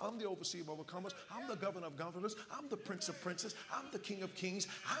legislators. I'm the overseer of overcomers. I'm the governor of governors. I'm the prince of princes. I'm the king of kings.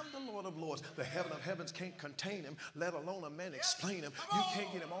 I'm the Lord of lords. The heaven of heavens can't contain him, let alone a man explain him. You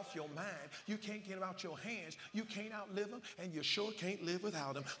can't get him off your mind. You can't get him out your hands. You can't outlive him, and you sure can't live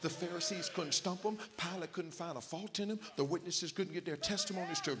without him. The Pharisees couldn't stump him. Pilate couldn't find a fault in him. The witnesses couldn't get their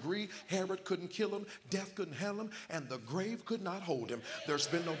testimonies to agree. Herod couldn't kill him. Death couldn't handle him, and the grave could not hold him. There's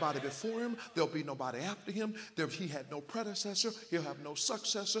been nobody before him. There'll be nobody after him. He had no predecessor. He'll have no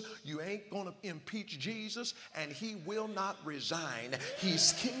successor. You ain't going to impeach Jesus, and he will not resign.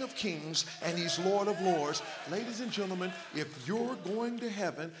 He's King of kings, and he's Lord of lords. Ladies and gentlemen, if you're going to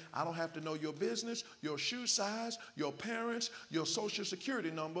heaven, I don't have to know your business, your shoe size, your parents, your social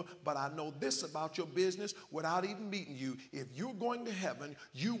security number, but I know this about your business without even meeting you. If you're going to heaven,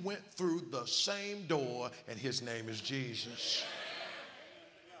 you went through the same door, and his name is Jesus.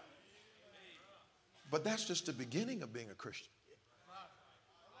 But that's just the beginning of being a Christian.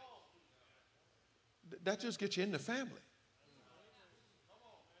 That just gets you in the family.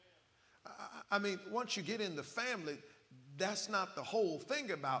 I mean, once you get in the family, that's not the whole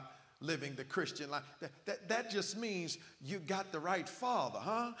thing about living the Christian life. That just means you got the right father,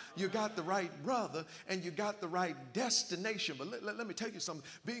 huh? You got the right brother, and you got the right destination. But let me tell you something.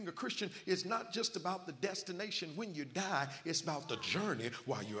 Being a Christian is not just about the destination when you die. It's about the journey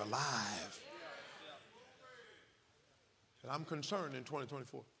while you're alive. And I'm concerned in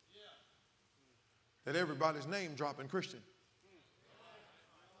 2024 that everybody's name dropping Christian.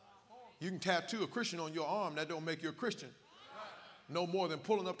 You can tattoo a Christian on your arm. That don't make you a Christian. no more than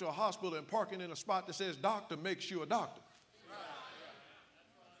pulling up to a hospital and parking in a spot that says doctor makes you a doctor.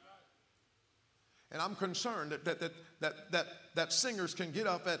 And I'm concerned that singers can get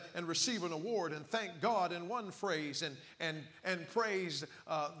up and receive an award and thank God in one phrase and praise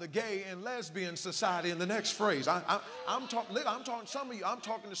the gay and lesbian society in the next phrase. I'm talking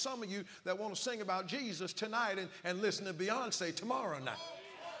to some of you that want to sing about Jesus tonight and listen to Beyonce tomorrow night.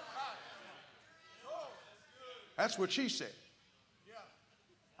 That's what she said.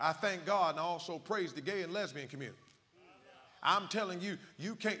 I thank God and I also praise the gay and lesbian community. I'm telling you,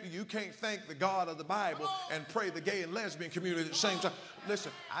 you can't thank the God of the Bible and pray the gay and lesbian community at the same time.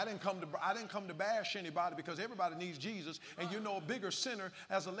 Listen, I didn't come to bash anybody, because everybody needs Jesus, and you're no bigger sinner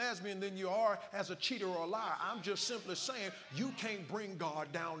as a lesbian than you are as a cheater or a liar. I'm just simply saying you can't bring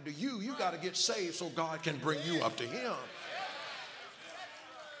God down to you. You got to get saved so God can bring you up to Him.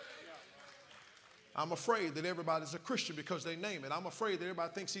 I'm afraid that everybody's a Christian because they name it. I'm afraid that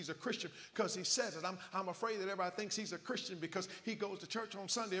everybody thinks he's a Christian because he says it. I'm afraid that everybody thinks he's a Christian because he goes to church on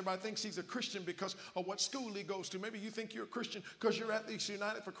Sunday. Everybody thinks he's a Christian because of what school he goes to. Maybe you think you're a Christian because you're at the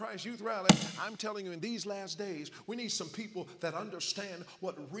United for Christ Youth Rally. I'm telling you, in these last days, we need some people that understand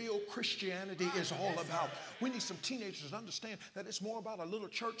what real Christianity is all about. We need some teenagers that understand that it's more about a little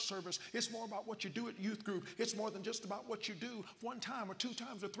church service. It's more about what you do at youth group. It's more than just about what you do one time or two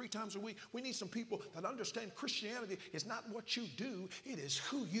times or three times a week. We need some people that understand Christianity is not what you do, it is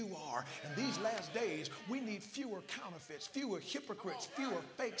who you are. In these last days, we need fewer counterfeits, fewer hypocrites, fewer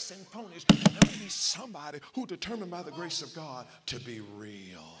fakes and phonies. And we need somebody who determined by the grace of God to be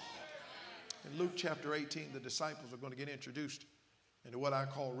real. In Luke chapter 18, the disciples are going to get introduced into what I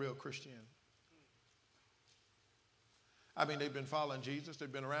call real Christianity. I mean, they've been following Jesus,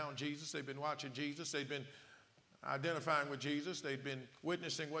 they've been around Jesus, they've been watching Jesus, they've been identifying with Jesus. They've been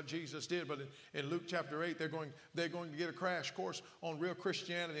witnessing what Jesus did. But in Luke chapter 8, they're going to get a crash course on real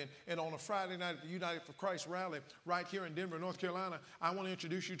Christianity. And on a Friday night at the United for Christ rally right here in Denver, North Carolina, I want to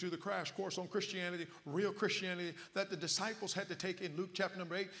introduce you to the crash course on Christianity, real Christianity, that the disciples had to take in Luke chapter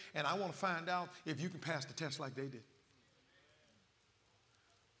number 8. And I want to find out if you can pass the test like they did.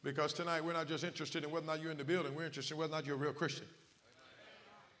 Because tonight we're not just interested in whether or not you're in the building. We're interested in whether or not you're a real Christian.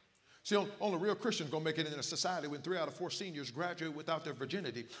 See, only real Christians going to make it in a society when 3 out of 4 seniors graduate without their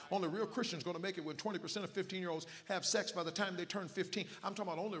virginity. Only real Christians going to make it when 20% of 15-year-olds have sex by the time they turn 15. I'm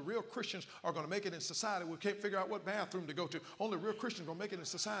talking about only real Christians are going to make it in society when we can't figure out what bathroom to go to. Only real Christians are going to make it in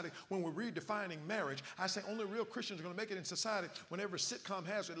society when we're redefining marriage. I say only real Christians are going to make it in society when every sitcom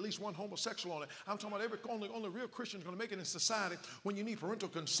has at least one homosexual on it. I'm talking about only real Christians are going to make it in society when you need parental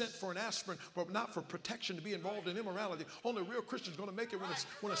consent for an aspirin, but not for protection to be involved in immorality. Only real Christians are going to make it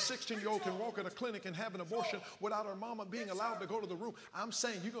when a 16-year-old can walk in a clinic and have an abortion without her mama being allowed to go to the room. I'm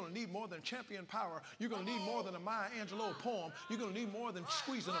saying you're going to need more than champion power. You're going to need more than a Maya Angelou poem. You're going to need more than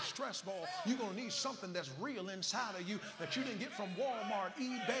squeezing a stress ball. You're going to need something that's real inside of you that you didn't get from Walmart,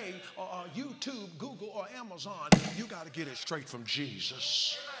 eBay, or YouTube, Google, or Amazon. You got to get it straight from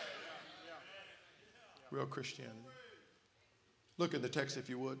Jesus. Real Christianity. Look at the text if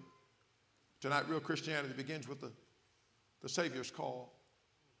you would. Tonight, real Christianity begins with the Savior's call.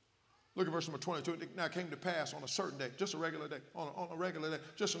 Look at verse number 22. Now it came to pass on a certain day, just a regular day, on a regular day,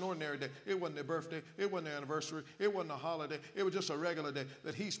 just an ordinary day. It wasn't their birthday. It wasn't their anniversary. It wasn't a holiday. It was just a regular day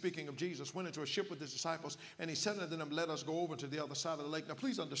that he, speaking of Jesus, went into a ship with his disciples, and he said unto them, let us go over to the other side of the lake. Now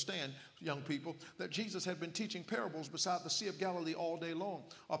please understand, young people, that Jesus had been teaching parables beside the Sea of Galilee all day long.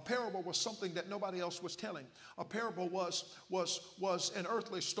 A parable was something that nobody else was telling. A parable was an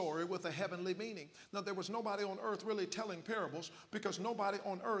earthly story with a heavenly meaning. Now there was nobody on earth really telling parables because nobody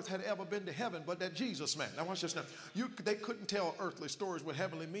on earth had ever been to heaven but that Jesus man. Now watch this now. They couldn't tell earthly stories with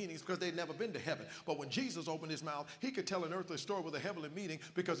heavenly meanings because they'd never been to heaven. But when Jesus opened his mouth, he could tell an earthly story with a heavenly meaning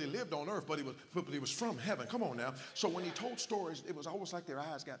because he lived on earth, but he was from heaven. Come on now. So when he told stories, it was almost like their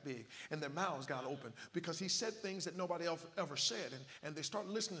eyes got big and their mouths got open because he said things that nobody else ever said. And they started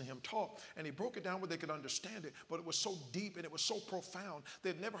listening to him talk, and he broke it down where they could understand it, but it was so deep and it was so profound.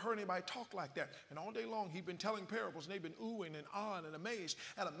 They'd never heard anybody talk like that. And all day long, he'd been telling parables, and they'd been oohing and ahhing and amazed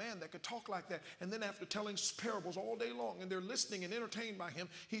at a man that could talk like that. And then after telling parables all day long, and they're listening and entertained by him,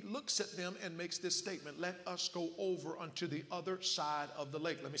 he looks at them and makes this statement: let us go over unto the other side of the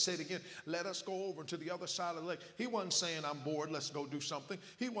lake. Let me say it again. Let us go over to the other side of the lake. He wasn't saying, I'm bored, let's go do something.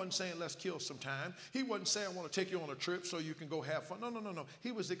 He wasn't saying, let's kill some time. He wasn't saying, I want to take you on a trip so you can go have fun. No.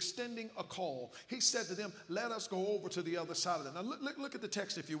 He was extending a call. He said to them, let us go over to the other side of it. Now look at the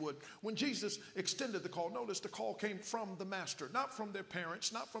text if you would. When Jesus extended the call, notice the call came from the master, not from their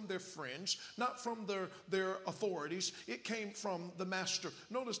parents, not from their friends, not from their authorities. It came from the master.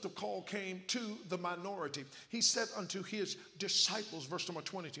 Notice the call came to the minority. He said unto his disciples, verse number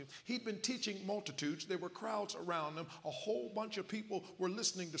 22, he'd been teaching multitudes. There were crowds around him. A whole bunch of people were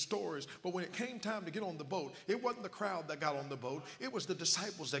listening to stories. But when it came time to get on the boat, it wasn't the crowd that got on the boat. It was the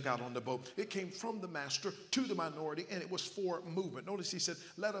disciples that got on the boat. It came from the master to the minority, and it was for movement. Notice he said,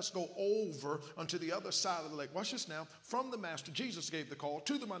 let us go over unto the other side of the lake. Watch this now. From the master, Jesus gave the call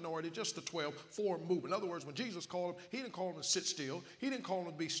to the minority, just the 12, for movement. In other words, when Jesus called them, he didn't call them to sit still. He didn't call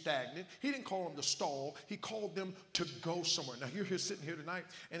them to be stagnant. He didn't call them to stall. He called them to go somewhere. Now, you're here sitting here tonight,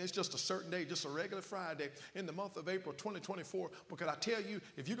 and it's just a certain day, just a regular Friday in the month of April 2024. Because I tell you,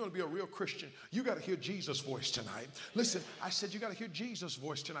 if you're going to be a real Christian, you got to hear Jesus' voice tonight. Listen, I said you got to hear Jesus'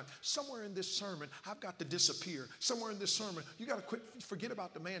 voice tonight. Somewhere in this sermon, I've got to disappear. Somewhere in this sermon, you got to forget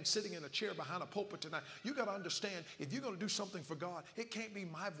about the man sitting in a chair behind a pulpit tonight. You got to understand, if you're going to do something for God, it can't be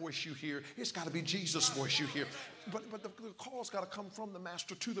my voice you hear. It's got to be Jesus' voice you hear. But the call's got to come from the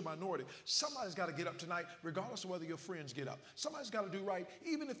master to the minority. Somebody's got to get up tonight, regardless of whether your friends get up. Somebody's got to do right,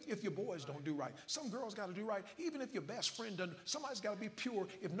 even if your boys don't do right. Some girls got to do right, even if your best friend doesn't. Somebody's got to be pure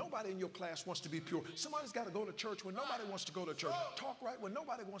if nobody in your class wants to be pure. Somebody's got to go to church when nobody wants to go to church. Talk right when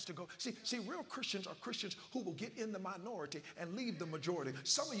nobody wants to go. See, real Christians are Christians who will get in the minority and leave the majority.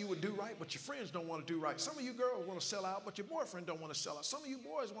 Some of you would do right, but your friends don't want to do right. Some of you girls want to sell out, but your boyfriend don't want to sell out. Some of you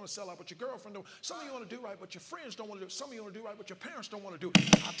boys want to sell out, but your girlfriend don't. Some of you want to do right, but your friends don't want to do it. Some of you want to do right, but your parents don't want to do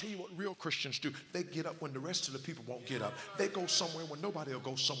it. I'll tell you what real Christians do. They get up when the rest of the people won't get up. They go somewhere when nobody will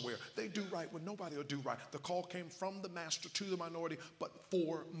go somewhere. They do right when nobody will do right. The call came from the master to the minority, but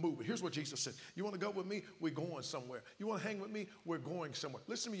for movement. Here's what Jesus said. You want to go with me? We're going somewhere. You want to hang with me? We're going somewhere.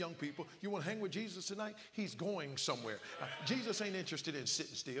 Listen to me, young people. You want to hang with Jesus tonight? He's going somewhere. Jesus ain't interested in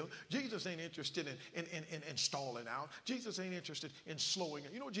sitting still. Jesus ain't interested in stalling out. Jesus ain't interested in slowing.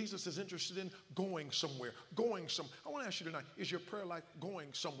 You know what Jesus is interested in? Going somewhere. Going somewhere. I want to ask you tonight, is your prayer life going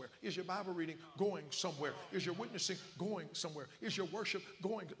somewhere? Is your Bible reading going somewhere? Is your witnessing going somewhere? Is your worship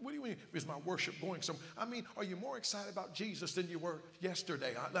going? What do you mean, is my worship going somewhere? I mean, are you more excited about Jesus than you were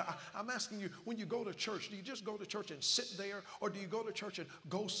yesterday? I'm asking you, when you go to church, do you just go to church and sit there, or do you go to church and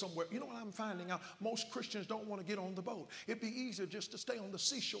go somewhere? You know what I'm finding out? Most Christians don't want to get on the boat. It'd be easier just to stay on the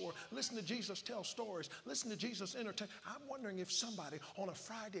seashore, listen to Jesus tell stories, listen to Jesus entertain. I'm wondering if somebody on a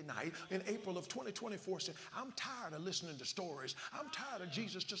Friday night in April of 2024 said, I'm tired of listening to stories. I'm tired of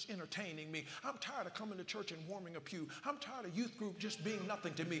Jesus just entertaining me. I'm tired of coming to church and warming a pew. I'm tired of youth group just being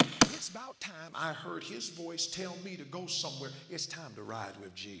nothing to me. It's about time I heard his voice tell me to go somewhere. It's time to ride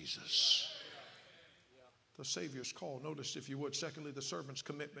with Jesus. The Savior's call. Notice, if you would, secondly, the servant's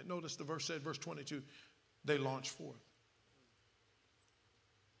commitment. Notice the verse said, verse 22, they launched forth.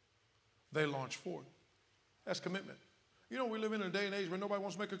 They launched forth. That's commitment. You know, we live in a day and age where nobody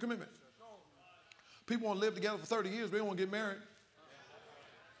wants to make a commitment. People want to live together for 30 years, but they don't want to get married.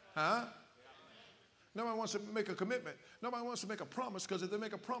 Huh? Nobody wants to make a commitment. Nobody wants to make a promise, because if they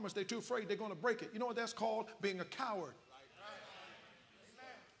make a promise, they're too afraid they're going to break it. You know what that's called? Being a coward.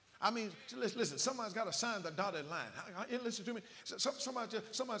 I mean, listen, somebody's got to sign the dotted line. Listen to me.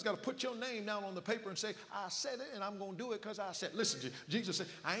 Somebody's got to put your name down on the paper and say, I said it, and I'm going to do it because I said. Listen, Jesus said,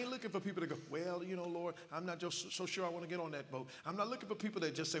 I ain't looking for people to go, well, you know, Lord, I'm not just so sure I want to get on that boat. I'm not looking for people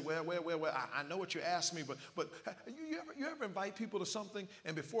that just say, well, I know what you asked me, but you ever invite people to something,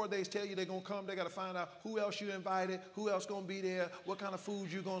 and before they tell you they're going to come, they got to find out who else you invited, who else going to be there, what kind of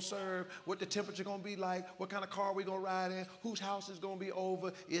food you going to serve, what the temperature going to be like, what kind of car we going to ride in, whose house is going to be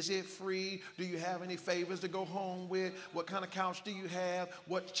over, is it free? Do you have any favors to go home with? What kind of couch do you have?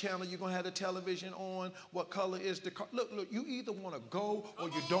 What channel you going to have the television on? What color is the car? Look, you either want to go or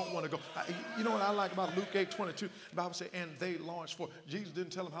you don't want to go. You know what I like about Luke 8:22? The Bible says, and they launched forth. Jesus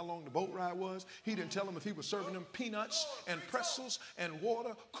didn't tell them how long the boat ride was. He didn't tell them if he was serving them peanuts and pretzels and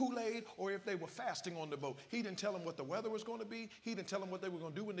water, Kool-Aid, or if they were fasting on the boat. He didn't tell them what the weather was going to be. He didn't tell them what they were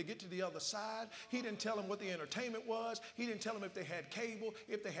going to do when they get to the other side. He didn't tell them what the entertainment was. He didn't tell them if they had cable,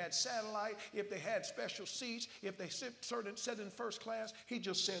 if they had satellite, if they had special seats, if they sat in first class. He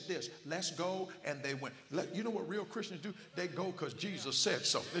just said this, let's go, and they went. You know what real Christians do? They go because Jesus said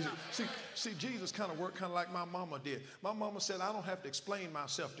so. See, Jesus kind of worked kind of like my mama did. My mama said, I don't have to explain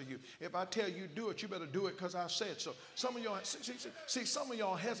myself to you. If I tell you do it, you better do it because I said so. Some of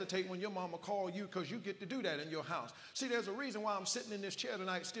y'all hesitate when your mama call you because you get to do that in your house. See, there's a reason why I'm sitting in this chair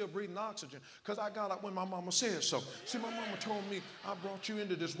tonight still breathing oxygen, because I got up when my mama said so. See, my mama told me, I brought you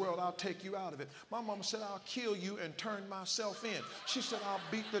into this this world, I'll take you out of it. My mama said, I'll kill you and turn myself in. She said, I'll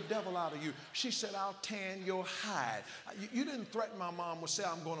beat the devil out of you. She said, I'll tan your hide. You didn't threaten my mom with say,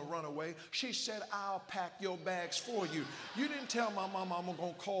 I'm going to run away. She said, I'll pack your bags for you. You didn't tell my mama I'm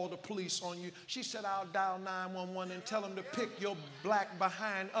going to call the police on you. She said, I'll dial 911 and tell them to pick your black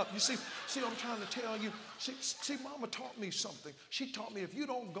behind up. You see what I'm trying to tell you? See, mama taught me something. She taught me if you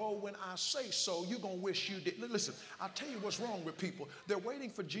don't go when I say so, you're going to wish you did. Listen, I'll tell you what's wrong with people. They're waiting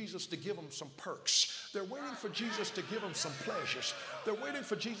for Jesus to give them some perks. They're waiting for Jesus to give them some pleasures. They're waiting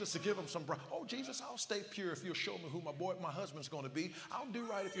for Jesus to give them some, oh, Jesus, I'll stay pure if you'll show me who my husband's going to be. I'll do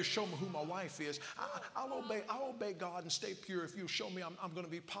right if you show me who my wife is. I'll obey God and stay pure if you show me I'm going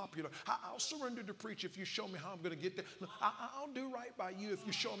to be popular. I'll surrender to preach if you show me how I'm going to get there. I'll do right by you if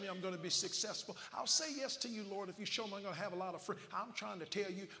you show me I'm going to be successful. I'll say yes to you, Lord, if you show me I'm going to have a lot of friends. I'm trying to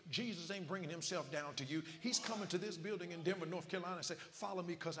tell you, Jesus ain't bringing himself down to you. He's coming to this building in Denver, North Carolina and say, follow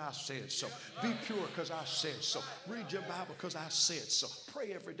me because I said so. Be pure because I said so. Read your Bible because I said so.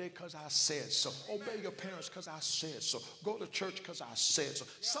 Pray every day because I said so. Obey your parents because I said so. Go to church because I said so.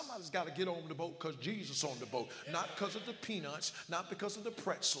 Somebody's got to get on the boat because Jesus on the boat. Not because of the peanuts, not because of the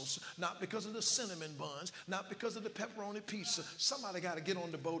pretzels, not because of the cinnamon buns, not because of the pepperoni pizza. Somebody got to get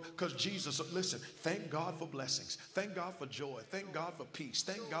on the boat because Jesus. Listen, thank God for blessings. Thank God for joy. Thank God for peace.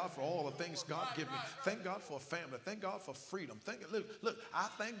 Thank God for all the things God give me. Thank God for a family. Thank God for freedom. Look, I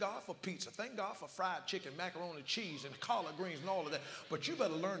thank God for pizza. Thank God for fried chicken, macaroni, cheese, and collard greens and all of that. But you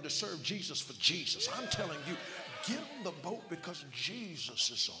better learn to serve Jesus for Jesus. I'm telling you, get on the boat because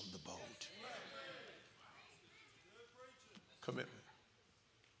Jesus is on the boat. Commitment.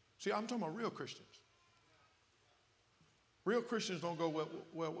 See, I'm talking about real Christians. Real Christians don't go, what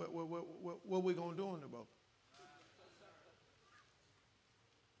are we going to do on the boat?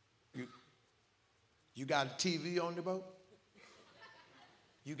 You got a TV on the boat?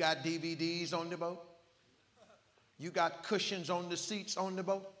 You got DVDs on the boat? You got cushions on the seats on the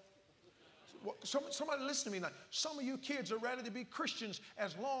boat? Somebody listen to me now. Some of you kids are ready to be Christians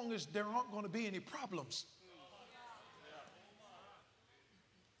as long as there aren't going to be any problems.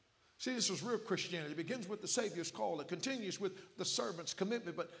 See, this was real Christianity. It begins with the Savior's call. It continues with the servant's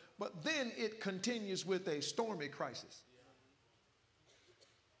commitment. But then it continues with a stormy crisis.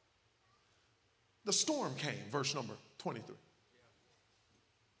 The storm came, verse number 23.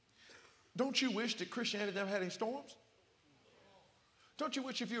 Don't you wish that Christianity never had any storms? Don't you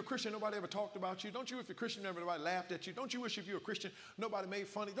wish if you're a Christian, nobody ever talked about you? Don't you wish if you're a Christian, nobody laughed at you? Don't you wish if you're a Christian, nobody made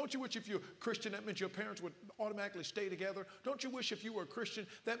fun of you? Don't you wish if you're a Christian, that meant your parents would automatically stay together? Don't you wish if you were a Christian,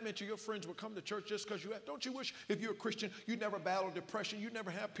 that meant your friends would come to church just because you had? Don't you wish if you're a Christian, you never battle depression, you never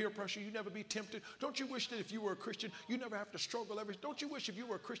have peer pressure, you never be tempted? Don't you wish that if you were a Christian, you never have to struggle Don't you wish if you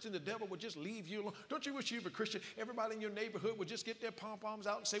were a Christian, the devil would just leave you alone? Don't you wish you were a Christian, everybody in your neighborhood would just get their pom-poms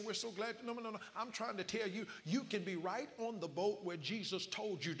out and say, we're so glad? No. I'm trying to tell you, you can be right on the boat where Jesus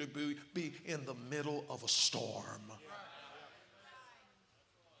told you to be in the middle of a storm.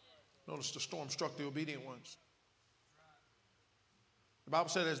 Notice the storm struck the obedient ones. The Bible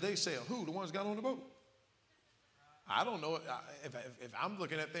said as they sailed, who? The ones got on the boat. I don't know if I'm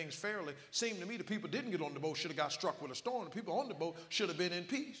looking at things fairly. Seemed to me the people didn't get on the boat should have got struck with a storm. The people on the boat should have been in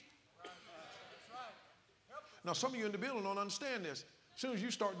peace. Now some of you in the building don't understand this. As soon as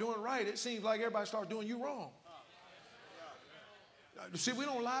you start doing right, it seems like everybody starts doing you wrong. See, we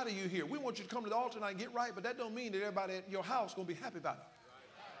don't lie to you here. We want you to come to the altar tonight and get right, but that don't mean that everybody at your house is going to be happy about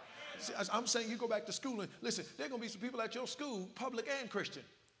it. See, I'm saying you go back to school and listen, there are going to be some people at your school, public and Christian.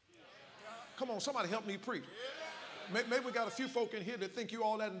 Come on, somebody help me preach. Maybe we got a few folk in here that think you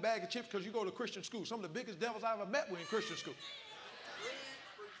all that in a bag of chips because you go to Christian school. Some of the biggest devils I ever met were in Christian school.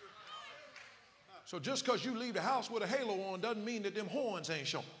 So just because you leave the house with a halo on doesn't mean that them horns ain't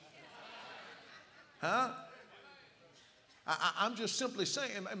showing. Huh? I'm just simply saying,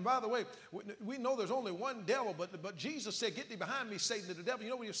 and by the way, we know there's only one devil, but Jesus said, get thee behind me, Satan, to the devil.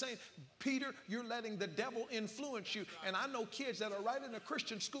 You know what you're saying? Peter, you're letting the devil influence you. And I know kids that are right in a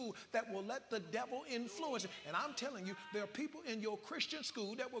Christian school that will let the devil influence it. And I'm telling you, there are people in your Christian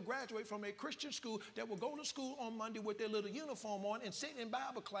school that will graduate from a Christian school that will go to school on Monday with their little uniform on and sit in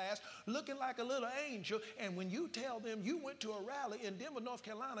Bible class looking like a little angel. And when you tell them you went to a rally in Denver, North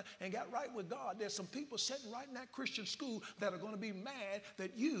Carolina and got right with God, there's some people sitting right in that Christian school that are going to be mad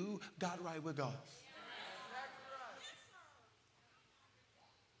that you got right with God.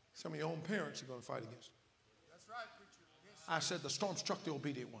 Some of your own parents are going to fight against it. That's right, preacher. I said the storm struck the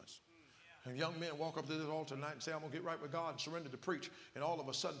obedient ones. And young men walk up to this altar tonight and say, I'm going to get right with God and surrender to preach. And all of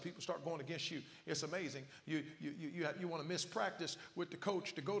a sudden, people start going against you. It's amazing. You want to miss practice with the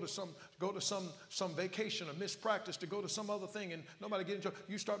coach to go to some vacation, or miss practice to go to some other thing, and nobody get in trouble.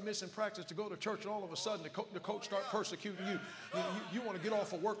 You start missing practice to go to church, and all of a sudden, the coach start persecuting you. You want to get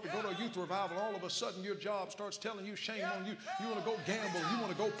off of work to go to a youth revival, and all of a sudden, your job starts telling you shame on you. You want to go gamble. You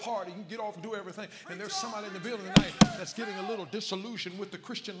want to go party. You get off and do everything. And there's somebody in the building tonight that's getting a little disillusioned with the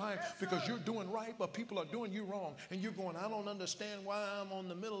Christian life because you're doing right, but people are doing you wrong. And you're going, I don't understand why I'm on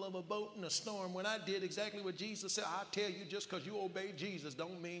the middle of a boat in a storm when I did exactly what Jesus said. I tell you, just because you obey Jesus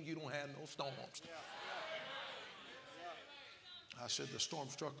don't mean you don't have no storms. I said the storm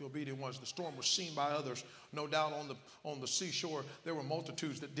struck the obedient ones. The storm was seen by others. No doubt on the seashore, there were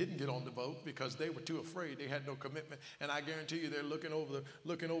multitudes that didn't get on the boat because they were too afraid. They had no commitment. And I guarantee you they're looking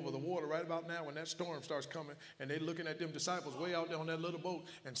over the water right about now when that storm starts coming. And they're looking at them disciples way out there on that little boat.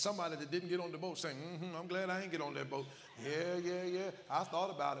 And somebody that didn't get on the boat saying, I'm glad I ain't get on that boat. Yeah. I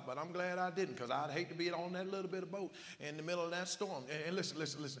thought about it, but I'm glad I didn't, because I'd hate to be on that little bit of boat in the middle of that storm. And listen.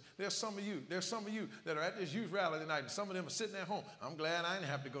 There's some of you that are at this youth rally tonight, and some of them are sitting at home. I'm glad I didn't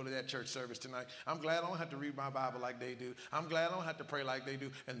have to go to that church service tonight. I'm glad I don't have to read my Bible like they do. I'm glad I don't have to pray like they do.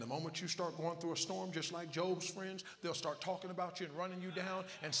 And the moment you start going through a storm, just like Job's friends, they'll start talking about you and running you down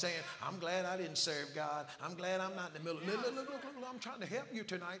and saying, I'm glad I didn't serve God. I'm glad I'm not in the middle. Look, I'm trying to help you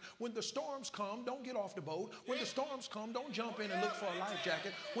tonight. When the storms come, don't get off the boat. When the storms come, don't jump in and look for a life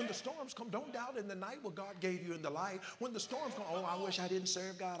jacket. When the storms come, don't doubt in the night what God gave you in the light. When the storms come, oh, I wish I didn't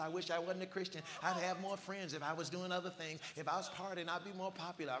serve God. I wish I wasn't a Christian. I'd have more friends if I was doing other things. If I was partying, I'd be more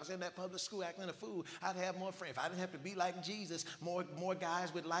popular. I was in that public school acting a fool. I'd have more friends. If I didn't have to be like Jesus, more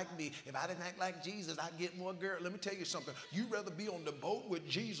guys would like me. If I didn't act like Jesus, I'd get more girls. Let me tell you something. You'd rather be on the boat with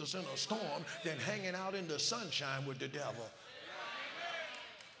Jesus in a storm than hanging out in the sunshine with the devil.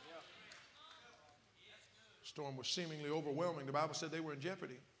 Storm was seemingly overwhelming. The Bible said they were in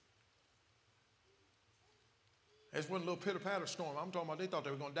jeopardy. It wasn't a little pitter-patter storm. I'm talking about they thought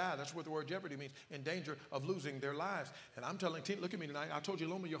they were going to die. That's what the word jeopardy means, in danger of losing their lives. And I'm telling, look at me tonight. I told you,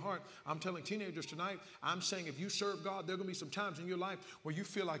 lower your heart. I'm telling teenagers tonight, I'm saying if you serve God, there are going to be some times in your life where you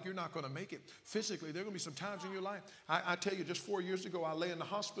feel like you're not going to make it. Physically, there are going to be some times in your life. I tell you, just 4 years ago, I lay in the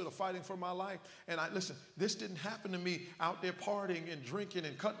hospital fighting for my life. And listen, this didn't happen to me out there partying and drinking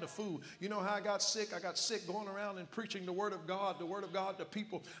and cutting the food. You know how I got sick? I got sick going around and preaching the word of God to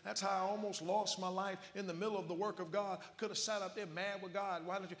people. That's how I almost lost my life in the middle of the work of God. Could have sat up there mad with God.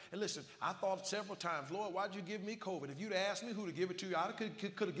 Why don't you? And listen, I thought several times, Lord, why'd you give me COVID? If you'd asked me who to give it to, I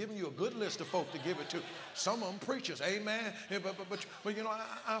could have given you a good list of folk to give it to. Some of them preachers, amen. Yeah, but you know,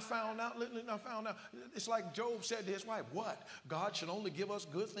 I found out. It's like Job said to his wife, what? God should only give us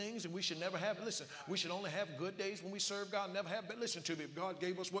good things, and we should never have. Listen, we should only have good days when we serve God. Never have. But listen to me. If God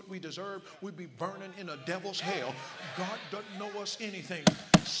gave us what we deserve, we'd be burning in a devil's hell. God doesn't know us anything.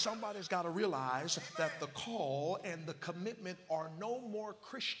 Somebody's got to realize that the call and the commitment are no more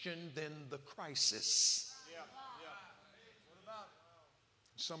Christian than the crisis. What about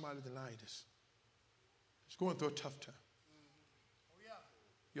somebody tonight is going through a tough time?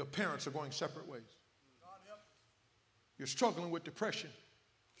 Your parents are going separate ways. You're struggling with depression.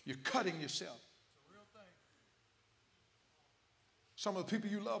 You're cutting yourself. Some of the people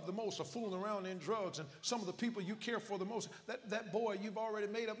you love the most are fooling around in drugs, and some of the people you care for the most, that boy you've already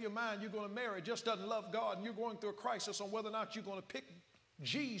made up your mind you're going to marry just doesn't love God, and you're going through a crisis on whether or not you're going to pick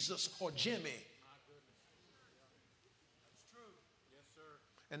Jesus or Jimmy. That's true. Yes, sir.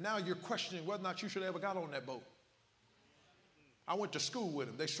 And now you're questioning whether or not you should have ever got on that boat. I went to school with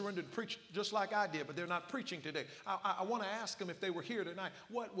them. They surrendered to preach just like I did, but they're not preaching today. I want to ask them if they were here tonight,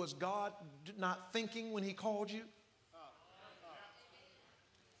 what was God not thinking when he called you?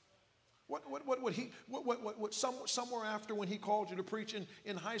 Somewhere after when he called you to preach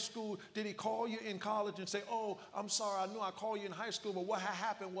in high school, did he call you in college and say, oh, I'm sorry, I knew I called you in high school, but what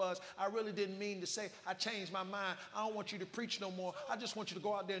happened was I really didn't mean to say, I changed my mind. I don't want you to preach no more. I just want you to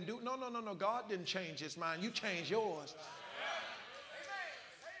go out there and do it. No. God didn't change his mind. You changed yours.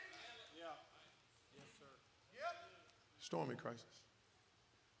 Stormy crisis.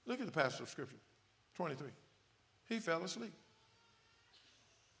 Look at the passage of Scripture, 23. He fell asleep.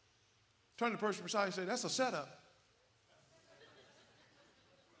 Turn to the person beside you and say, that's a setup.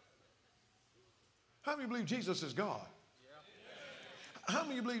 How many believe Jesus is God? How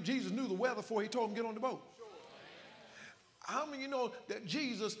many believe Jesus knew the weather before he told him to get on the boat? How many of you know that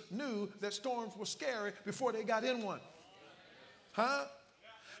Jesus knew that storms were scary before they got in one? Huh?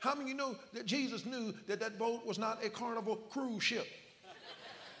 How many of you know that Jesus knew that that boat was not a Carnival cruise ship?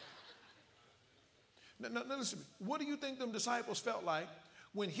 Now listen, what do you think them disciples felt like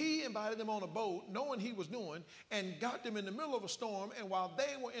when he invited them on a boat, knowing he was doing, and got them in the middle of a storm, and while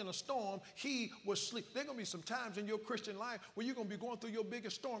they were in a storm, he was asleep. There are going to be some times in your Christian life where you're going to be going through your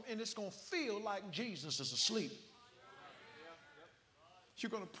biggest storm, and it's going to feel like Jesus is asleep. You're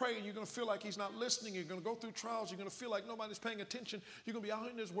going to pray and you're going to feel like he's not listening. You're going to go through trials. You're going to feel like nobody's paying attention. You're going to be out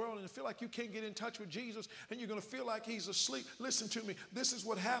in this world and feel like you can't get in touch with Jesus, and you're going to feel like he's asleep. Listen to me. This is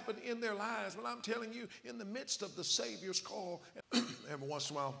what happened in their lives. But I'm telling you, in the midst of the Savior's call, every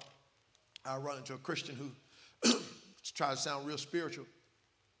once in a while, I run into a Christian who tries to sound real spiritual.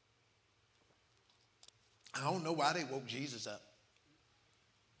 I don't know why they woke Jesus up.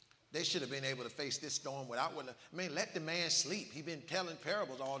 They should have been able to face this storm without, let the man sleep. He's been telling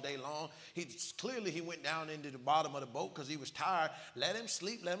parables all day long. Clearly he went down into the bottom of the boat because he was tired. Let him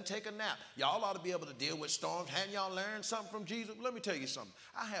sleep. Let him take a nap. Y'all ought to be able to deal with storms. Hadn't y'all learned something from Jesus? Let me tell you something.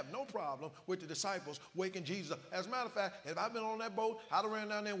 I have no problem with the disciples waking Jesus up. As a matter of fact, if I've been on that boat, I'd have ran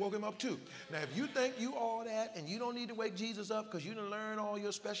down there and woke him up too. Now, if you think you all that and you don't need to wake Jesus up because you done learned all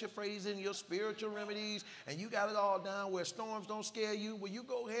your special phrases and your spiritual remedies and you got it all down where storms don't scare you, well, you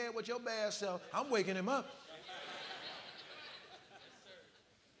go ahead with your bad self. I'm waking him up.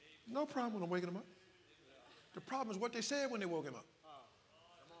 No problem with waking him up. The problem is what they said when they woke him up.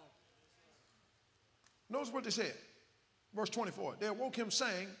 Notice what they said. Verse 24. They awoke him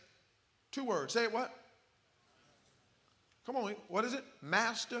saying 2 words. Say it what? Come on. What is it?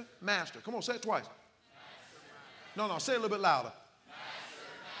 Master, master. Come on, say it twice. Master, master. No, say it a little bit louder.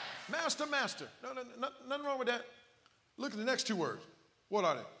 Master, master. Master. No, nothing wrong with that. Look at the next 2 words. What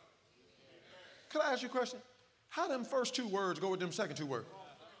are they? Could I ask you a question? How them first 2 words go with them second 2 words?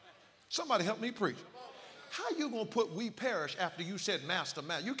 Somebody help me preach. How you going to put we perish after you said master,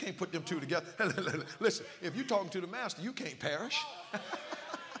 master? You can't put them 2 together. Listen, if you're talking to the master, you can't perish.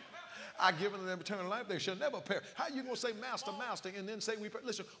 I given them eternal life, they shall never perish. How you going to say master, master, and then say we perish?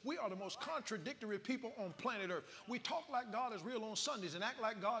 Listen, we are the most contradictory people on planet Earth. We talk like God is real on Sundays and act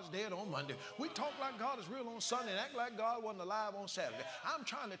like God's dead on Monday. We talk like God is real on Sunday and act like God wasn't alive on Saturday. I'm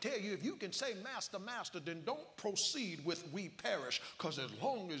trying to tell you, if you can say master, master, then don't proceed with we perish, because as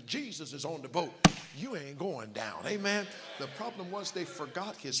long as Jesus is on the boat, you ain't going down. Amen? The problem was they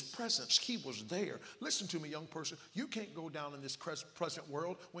forgot his presence. He was there. Listen to me, young person. You can't go down in this present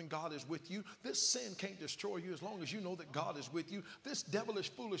world when God is with you. This sin can't destroy you as long as you know that God is with you. This devilish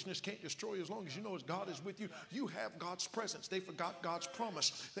foolishness can't destroy you as long as you know that God is with you. You have God's presence. They forgot God's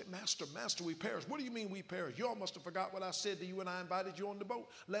promise that master, master, we perish. What do you mean we perish? You all must have forgot what I said to you when I invited you on the boat.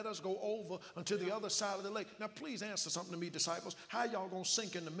 Let us go over unto the other side of the lake. Now, please answer something to me, disciples. How y'all going to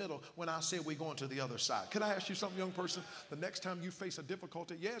sink in the middle when I said we're going to the other side? Can I ask you something, young person? The next time you face a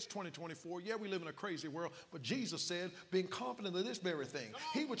difficulty, yeah, it's 2024. Yeah, we live in a crazy world. But Jesus said, being confident of this very thing,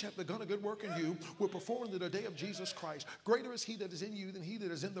 he which hath begun a good work in you will perform in the day of Jesus Christ. Greater is he that is in you than he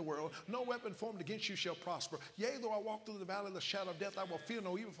that is in the world. No weapon formed against you shall prosper. Yea, though I walk through the valley of the shadow of death, I will fear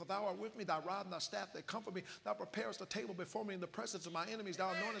no evil, for thou art with me. Thy rod and thy staff, they comfort me. Thou preparest a table before me in the presence of my enemies.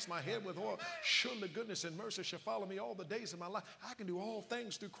 Thou anointest my head with oil. Surely goodness and mercy shall follow me all the days of my life. I can do all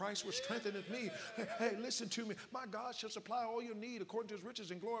things through Christ which strengtheneth me. Hey, listen to me. My God shall supply all your need according to his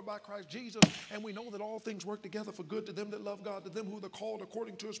riches and glory by Christ Jesus. And we know that all things work together for good to them that love God, to them who are called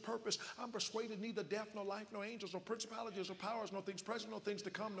according to his purpose. I'm persuaded neither death, nor life, nor angels, nor principalities, or powers, nor things present, nor things to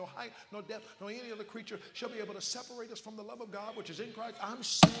come, nor height, nor depth, nor any other creature shall be able to separate us from the love of God which is in Christ. I'm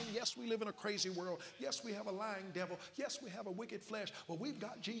saying, yes, we live in a crazy world. Yes, we have a lying devil. Yes, we have a wicked flesh. But we've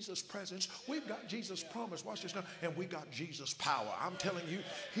got Jesus' presence. We've got Jesus' promise. Watch this now. And we got Jesus' power. I'm telling you,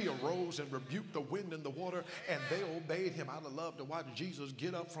 he arose and rebuked the wind and the water, and they obeyed him. I'd love to watch Jesus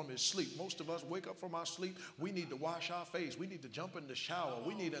get up from his sleep. Most of us wake up from our sleep. We need to wash our face. We need to jump in the shower.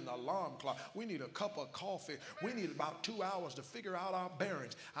 We need an alarm clock. We need a cup of coffee. We need about 2 hours to figure out our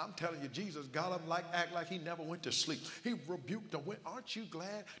bearings. I'm telling you, Jesus got up act like he never went to sleep. He rebuked the wind. Aren't you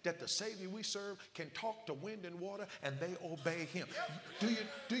glad that the Savior we serve can talk to wind and water and they obey him?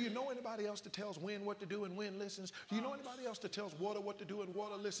 Do you know anybody else that tells wind what to do and wind listens? Do you know anybody else that tells water what to do and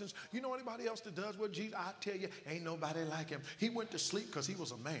water listens? You know anybody else that does what Jesus? I tell you, ain't nobody like him. He went to sleep because he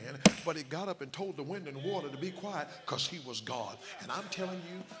was a man, but he got up and told the wind and water to be quiet because he was God. And I'm telling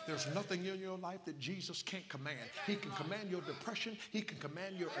you, there's nothing in your life that Jesus can't command. He can command your depression. He can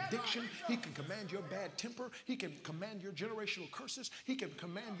command your addiction. He can command your bad temper. He can command your generational curses. He can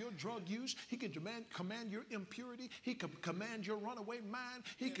command your drug use. He can command your impurity. He can command your runaway mind.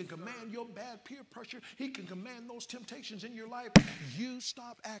 He can command your bad peer pressure. He can command those temptations in your life. You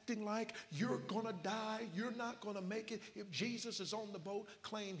stop acting like you're going to die. You're not going to make it. If Jesus is on the boat,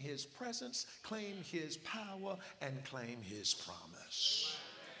 claim his presence, claim his power, and claim his promise.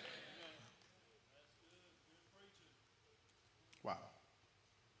 Wow.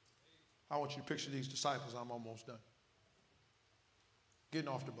 I want you to picture these disciples. I'm almost done. Getting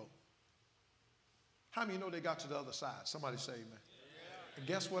off the boat. How many know they got to the other side? Somebody say amen. And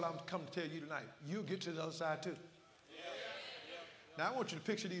guess what I'm coming to tell you tonight? You'll get to the other side too. Now I want you to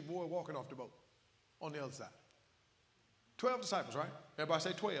picture these boys walking off the boat on the other side. 12 disciples, right? Everybody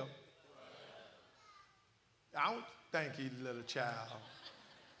say 12. Thank you, little child.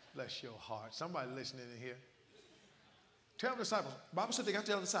 Bless your heart. Somebody listening in here. 12 disciples. The Bible said they got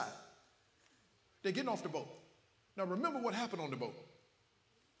to the other side. They're getting off the boat. Now remember what happened on the boat.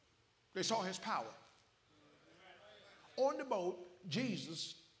 They saw his power. On the boat,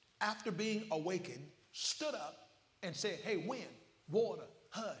 Jesus, after being awakened, stood up and said, hey, wind, water,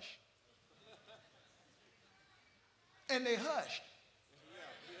 hush. And they hushed.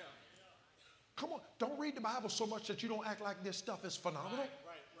 Come on, don't read the Bible so much that you don't act like this stuff is phenomenal.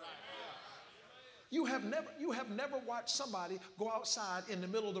 You have never watched somebody go outside in the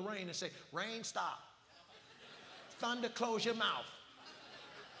middle of the rain and say, rain, stop. Thunder, close your mouth.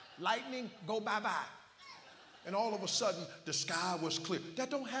 Lightning, go bye-bye. And all of a sudden, the sky was clear. That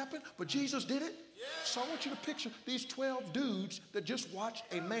don't happen, but Jesus did it. So I want you to picture these 12 dudes that just watched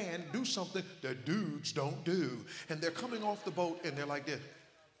a man do something that dudes don't do. And they're coming off the boat and they're like this.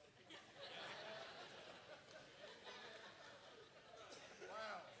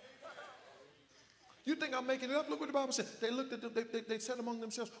 You think I'm making it up? Look what the Bible said. They looked at them, they said among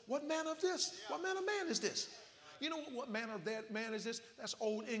themselves, what manner of this? What manner of man is this? You know what manner of that man is this? That's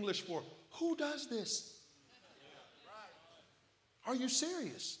Old English for who does this? Are you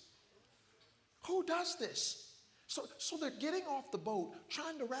serious? Who does this? So they're getting off the boat,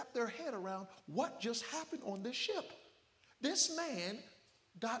 trying to wrap their head around what just happened on this ship. This man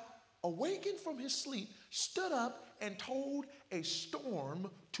got awakened from his sleep, stood up, and told a storm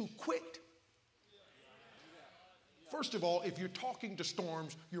to quit. First of all, if you're talking to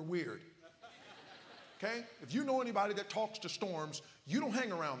storms, you're weird. Okay? If you know anybody that talks to storms, you don't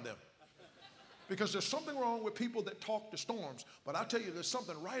hang around them. Because there's something wrong with people that talk to storms. But I tell you, there's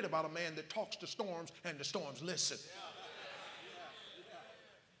something right about a man that talks to storms and the storms listen.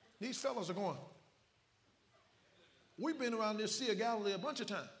 These fellas are going, we've been around this Sea of Galilee a bunch of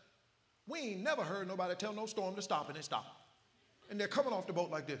times. We ain't never heard nobody tell no storm to stop and it stopped. And they're coming off the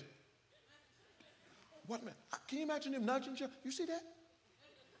boat like this. What man? Can you imagine him nudging you? You see that?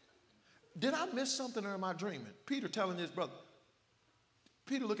 Did I miss something or am I dreaming? Peter telling his brother.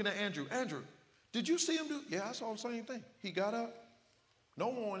 Peter looking at Andrew. Andrew, did you see him do? Yeah, I saw the same thing. He got up, no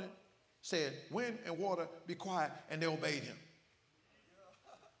warning, said, wind and water, be quiet, and they obeyed him.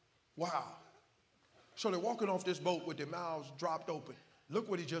 Wow. So they're walking off this boat with their mouths dropped open. Look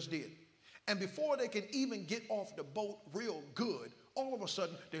what he just did. And before they can even get off the boat real good, all of a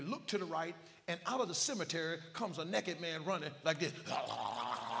sudden they look to the right, and out of the cemetery comes a naked man running like this.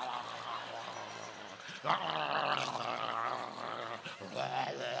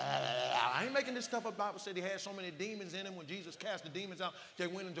 I ain't making this stuff up. The Bible said he had so many demons in him. When Jesus cast the demons out, they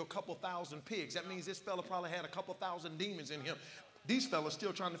went into a couple thousand pigs. That means this fella probably had a couple thousand demons in him. These fellas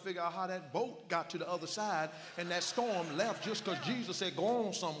still trying to figure out how that boat got to the other side and that storm left just because Jesus said go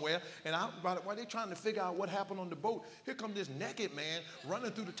on somewhere. And while they trying to figure out what happened on the boat, here comes this naked man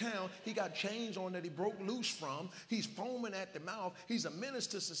running through the town. He got chains on that he broke loose from. He's foaming at the mouth. He's a menace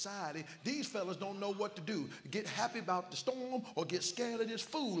to society. These fellas don't know what to do. Get happy about the storm or get scared of this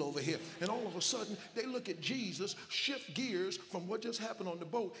fool over here. And all of a sudden, they look at Jesus, shift gears from what just happened on the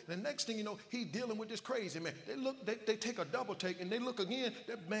boat. And the next thing you know, he's dealing with this crazy man. They take a double take and they look again,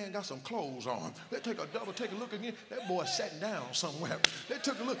 that man got some clothes on. They take a double take a look again, that boy sat down somewhere. They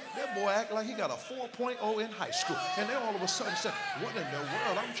took a look, that boy act like he got a 4.0 in high school. And they all of a sudden said, what in the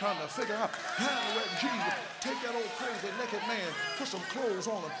world? I'm trying to figure out how to let Jesus take that old crazy naked man, put some clothes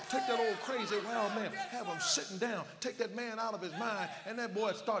on him, take that old crazy wild man, have him sitting down, take that man out of his mind, and that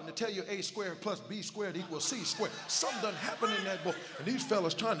boy starting to tell you A squared plus B squared equals C squared. Something done happened in that boat. And these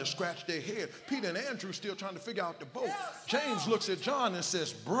fellas trying to scratch their head. Peter and Andrew still trying to figure out the boat. James looks at John and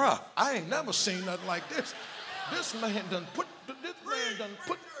says, bruh, I ain't never seen nothing like this. This man done put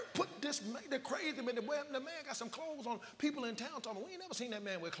this man, the crazy man, the man got some clothes on. People in town told him, we ain't never seen that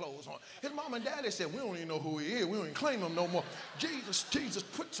man with clothes on. His mom and daddy said, we don't even know who he is. We don't even claim him no more. Jesus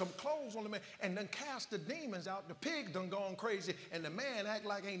put some clothes on the man and then cast the demons out. The pig done gone crazy and the man act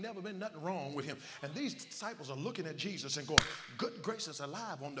like ain't never been nothing wrong with him. And these disciples are looking at Jesus and going, good gracious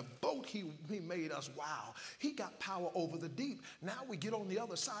alive, on the boat he made us. Wow. He got power over the deep. Now we get on the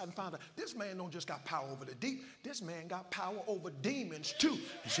other side and find out this man don't just got power over the deep. This man got power over demons too.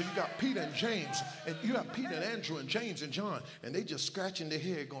 So you got Peter and James, and you have Peter and Andrew and James and John, and they just scratching their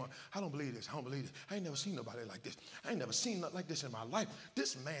head going, I don't believe this. I don't believe this. I ain't never seen nobody like this. I ain't never seen nothing like this in my life.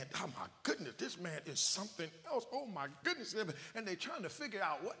 This man, oh my goodness, this man is something else. Oh my goodness. And they're trying to figure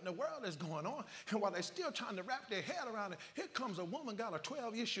out what in the world is going on. And while they're still trying to wrap their head around it, here comes a woman, got a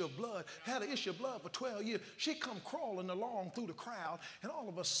 12 issue of blood, had an issue of blood for 12 years. She come crawling along through the crowd, and all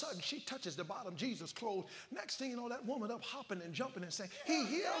of a sudden she touches the bottom of Jesus' clothes. Next thing you know, that woman up hopping and jumping and saying, he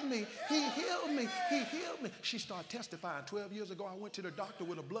healed me, he healed me, he healed me. She started testifying. 12 years ago, I went to the doctor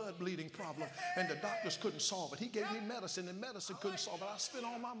with a blood bleeding problem, and the doctors couldn't solve it. He gave me medicine, and medicine couldn't solve it. I spent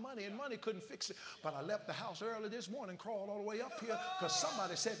all my money, and money couldn't fix it. But I left the house early this morning, crawled all the way up here, because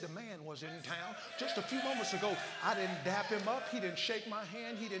somebody said the man was in town. Just a few moments ago, I didn't dap him up. He didn't shake my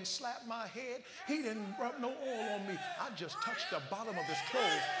hand. He didn't slap my head. He didn't rub no oil on me. I just touched the bottom of his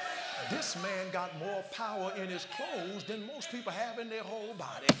clothes. This man got more power in his clothes than most people have in their whole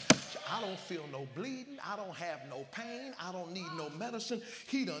body. I don't feel no bleeding. I don't have no pain. I don't need no medicine.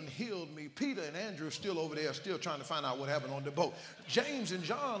 He done healed me. Peter and Andrew still over there, still trying to find out what happened on the boat. James and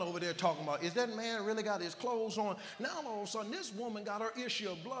John over there talking about, is that man really got his clothes on? Now all of a sudden, this woman got her issue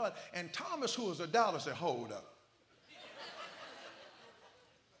of blood, and Thomas, who was a doubter, said, hold up.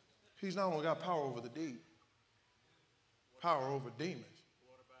 He's not only got power over the deep, power over demons.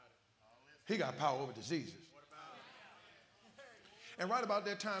 He got power over diseases. And right about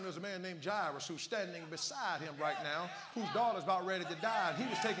that time, there's a man named Jairus who's standing beside him right now, whose daughter's about ready to die. And he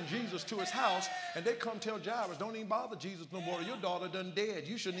was taking Jesus to his house, and they come tell Jairus, don't even bother Jesus no more. Your daughter done dead.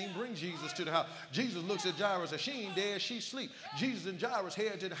 You shouldn't even bring Jesus to the house. Jesus looks at Jairus and says, she ain't dead, she's asleep. Jesus and Jairus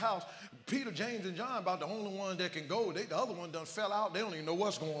head to the house. Peter, James, and John about the only one that can go. The other one done fell out. They don't even know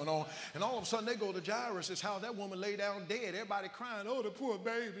what's going on. And all of a sudden, they go to Jairus' house. That woman lay down dead. Everybody crying, oh, the poor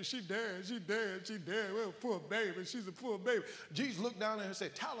baby, she dead, she dead, she dead. Well, poor baby, she's a poor baby. Jesus looked down there and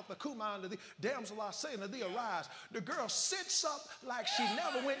said, Talitha cumi unto thee, damsel I say unto thee, arise. The girl sits up like she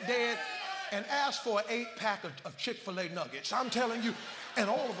never went dead and asked for an 8-pack of Chick-fil-A nuggets. I'm telling you. And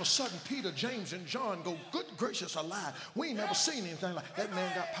all of a sudden, Peter, James, and John go, good gracious alive. We ain't never seen anything like that.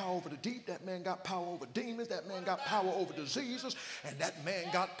 Man got power over the deep. That man got power over demons. That man got power over diseases. And that man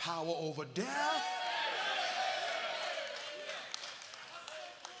got power over death.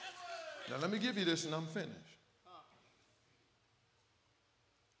 Now, let me give you this and I'm finished.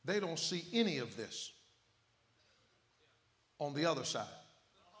 They don't see any of this on the other side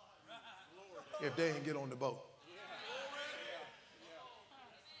if they ain't get on the boat.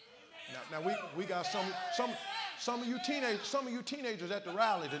 Now we got some of you teenagers at the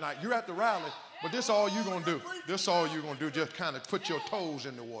rally tonight. You're at the rally, but this all you're gonna do. This all you're gonna do, just kind of put your toes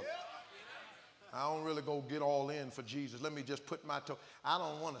in the water. I don't really go get all in for Jesus. Let me just put my toe. I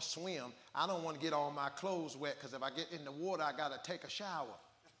don't want to swim. I don't want to get all my clothes wet, because if I get in the water, I gotta take a shower.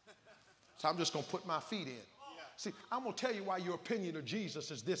 So I'm just gonna put my feet in. See, I'm gonna tell you why your opinion of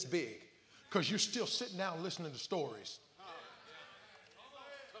Jesus is this big, because you're still sitting down listening to stories.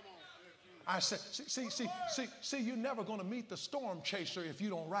 I said, see, you're never going to meet the storm chaser if you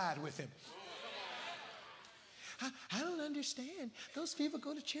don't ride with him. I don't understand. Those people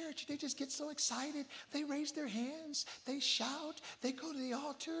go to church. They just get so excited. They raise their hands. They shout. They go to the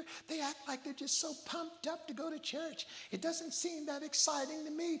altar. They act like they're just so pumped up to go to church. It doesn't seem that exciting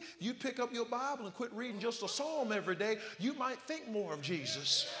to me. You pick up your Bible and quit reading just a psalm every day, you might think more of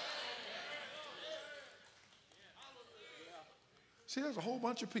Jesus. See, there's a whole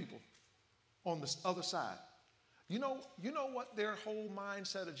bunch of people on the other side. You know what their whole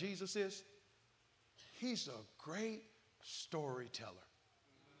mindset of Jesus is? He's a great storyteller.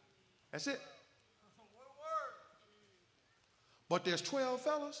 That's it. But there's 12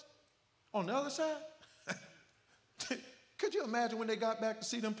 fellas on the other side. Could you imagine when they got back to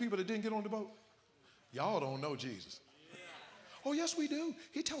see them people that didn't get on the boat? Y'all don't know Jesus. Oh, yes, we do.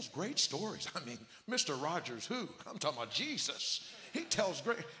 He tells great stories. I mean, Mr. Rogers, who? I'm talking about Jesus. He tells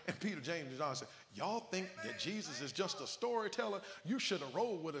great. And Peter, James, and John said, y'all think that Jesus is just a storyteller? You should have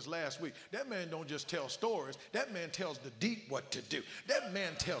rolled with us last week. That man don't just tell stories. That man tells the deep what to do. That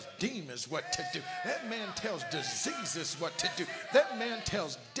man tells demons what to do. That man tells diseases what to do. That man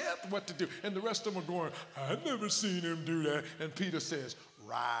tells death what to do. And the rest of them are going, I've never seen him do that. And Peter says,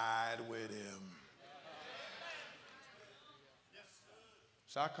 ride with him.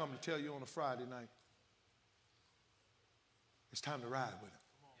 So I come to tell you on a Friday night, it's time to ride with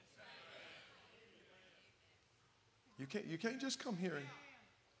him. You can't just come here and,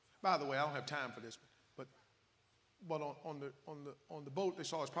 by the way, I don't have time for this, but on the boat they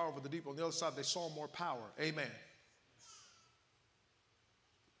saw his power over the deep. On the other side they saw more power. Amen.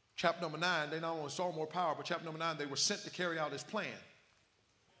 Chapter number 9, they not only saw more power, but chapter number 9, they were sent to carry out his plan.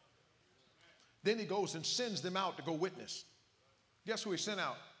 Then he goes and sends them out to go witness. Guess who he sent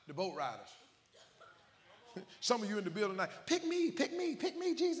out? The boat riders. Some of you in the building tonight, pick me,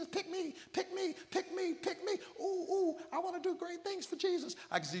 Jesus, pick me. Ooh, I want to do great things for Jesus.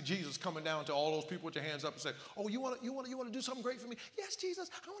 I can see Jesus coming down to all those people with your hands up and say, oh, you want to do something great for me? Yes, Jesus,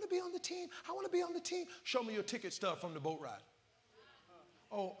 I want to be on the team. Show me your ticket stub from the boat ride.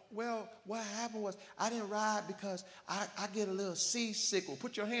 Oh, well, what happened was I didn't ride because I get a little seasick. Well,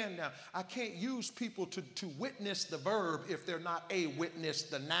 put your hand down. I can't use people to witness the verb if they're not a witness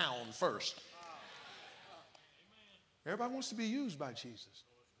the noun first. Everybody wants to be used by Jesus.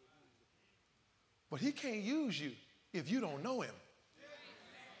 But he can't use you if you don't know him.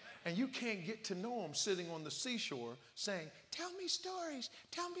 And you can't get to know him sitting on the seashore saying, tell me stories.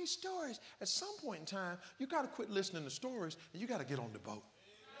 At some point in time, you got to quit listening to stories and you got to get on the boat.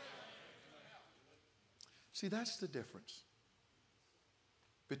 See, that's the difference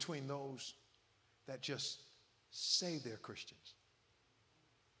between those that just say they're Christians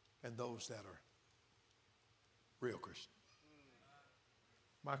and those that are real Christians.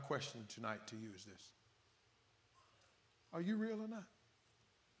 My question tonight to you is this. Are you real or not?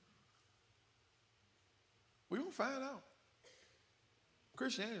 We're going to find out.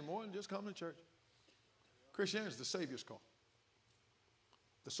 Christianity is more than just coming to church. Christianity is the Savior's call,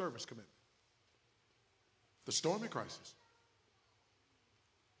 the servant's commitment, the stormy crisis,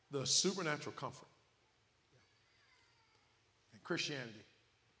 the supernatural comfort. And Christianity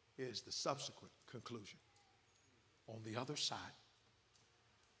is the subsequent conclusion. On the other side,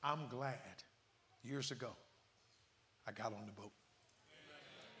 I'm glad years ago I got on the boat.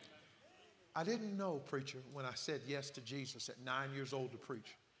 I didn't know, preacher, when I said yes to Jesus at 9 years old to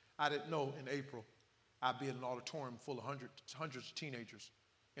preach. I didn't know in April I'd be in an auditorium full of hundreds of teenagers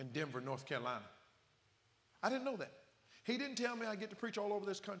in Denver, North Carolina. I didn't know that. He didn't tell me I'd get to preach all over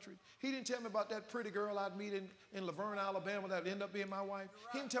this country. He didn't tell me about that pretty girl I'd meet in Laverne, Alabama that would end up being my wife.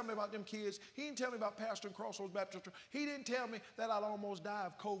 He didn't tell me about them kids. He didn't tell me about pastoring Crossroads Baptist Church. He didn't tell me that I'd almost die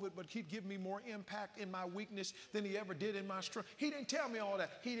of COVID, but he'd give me more impact in my weakness than he ever did in my strength. He didn't tell me all that.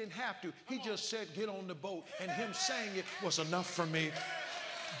 He didn't have to. He just said, get on the boat. And him saying it was enough for me.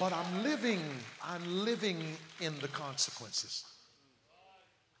 But I'm living in the consequences.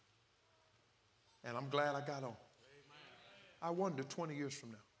 And I'm glad I got on. I wonder 20 years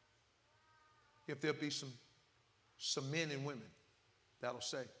from now if there'll be some men and women that'll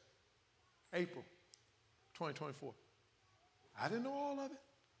say, April 2024, I didn't know all of it.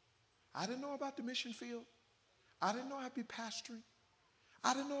 I didn't know about the mission field. I didn't know I'd be pastoring.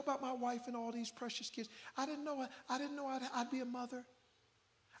 I didn't know about my wife and all these precious kids. I didn't know I'd be a mother.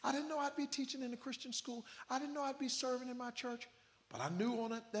 I didn't know I'd be teaching in a Christian school. I didn't know I'd be serving in my church. But I knew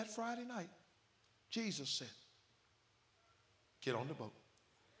on that Friday night, Jesus said, get on the boat.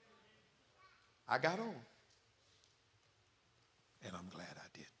 I got on. And I'm glad I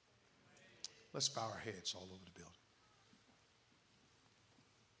did. Let's bow our heads all over the building.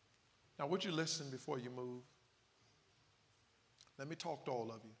 Now, would you listen before you move? Let me talk to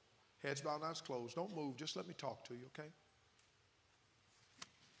all of you. Heads bowed, eyes closed. Don't move. Just let me talk to you, okay?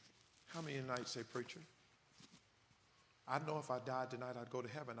 How many tonight say, preacher, I know if I died tonight, I'd go to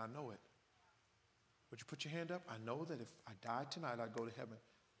heaven. I know it. Would you put your hand up? I know that if I died tonight, I'd go to heaven.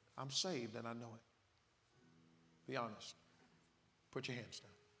 I'm saved and I know it. Be honest. Put your hands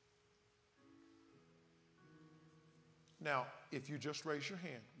down. Now, if you just raise your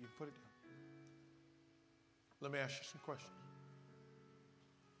hand, you can put it down. Let me ask you some questions.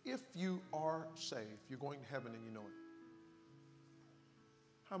 If you are saved, you're going to heaven and you know it.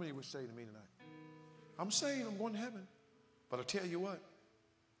 How many would say to me tonight, I'm saved, I'm going to heaven. But I tell you what,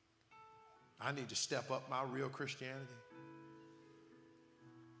 I need to step up my real Christianity.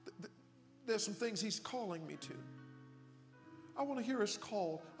 There's some things he's calling me to. I want to hear his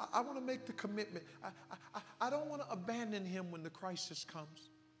call. I want to make the commitment. I don't want to abandon him when the crisis comes.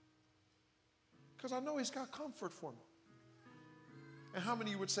 Because I know he's got comfort for me. And how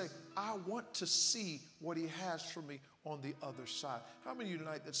many of you would say, I want to see what he has for me on the other side? How many of you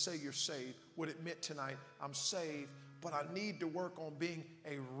tonight that say you're saved would admit tonight, I'm saved, but I need to work on being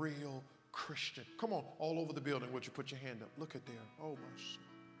a real Christian? Come on, all over the building, would you put your hand up? Look at there. Oh, my soul.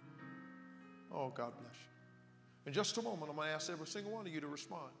 Oh, God bless you. In just a moment, I'm going to ask every single one of you to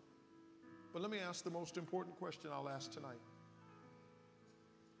respond. But let me ask the most important question I'll ask tonight.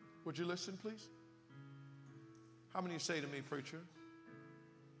 Would you listen, please? How many of you say to me, preacher,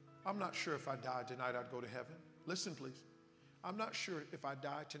 I'm not sure if I died tonight I'd go to heaven. Listen, please. I'm not sure if I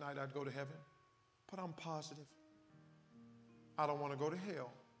died tonight I'd go to heaven, but I'm positive. I don't want to go to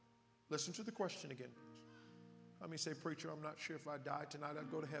hell. Listen to the question again, please. How many say, preacher, I'm not sure if I died tonight I'd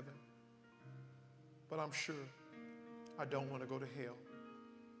go to heaven, but I'm sure I don't want to go to hell.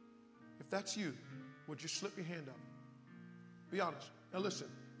 If that's you, would you slip your hand up? Be honest. Now listen,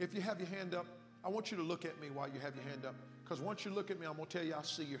 if you have your hand up, I want you to look at me while you have your hand up. Because once you look at me, I'm going to tell you I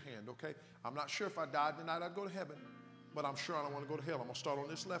see your hand, okay? I'm not sure if I died tonight I'd go to heaven, but I'm sure I don't want to go to hell. I'm going to start on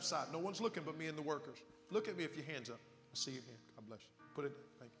this left side. No one's looking but me and the workers. Look at me if your hand's up. I see your hand. God bless you. Put it,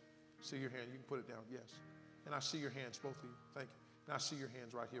 thank you. See your hand. You can put it down, yes. And I see your hands, both of you. Thank you. And I see your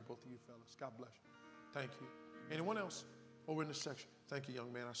hands right here, both of you fellas. God bless you. Thank you. Anyone else over in this section? Thank you,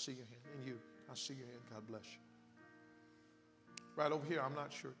 young man. I see your hand. And you, I see your hand. God bless you. Right over here, I'm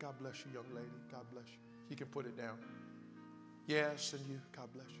not sure. God bless you, young lady. God bless you. You can put it down. Yes, and you. God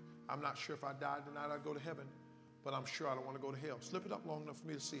bless you. I'm not sure if I died tonight I'd go to heaven, but I'm sure I don't want to go to hell. Slip it up long enough for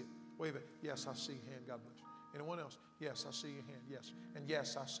me to see it. Wave it. Yes, I see your hand. God bless you. Anyone else? Yes, I see your hand. Yes. And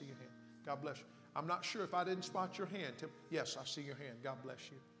yes, I see your hand. God bless you. I'm not sure if I didn't spot your hand, Tim. Yes, I see your hand. God bless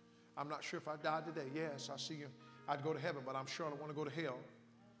you. I'm not sure if I died today. Yes, I see you. I'd go to heaven, but I'm sure I don't want to go to hell.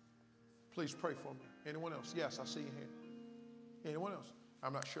 Please pray for me. Anyone else? Yes, I see your hand. Anyone else?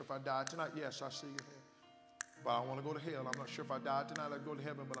 I'm not sure if I died tonight. Yes, I see your hand. But I want to go to hell. I'm not sure if I died tonight I'd go to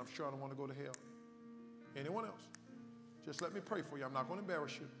heaven, but I'm sure I don't want to go to hell. Anyone else? Just let me pray for you. I'm not going to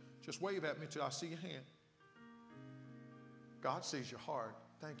embarrass you. Just wave at me till I see your hand. God sees your heart.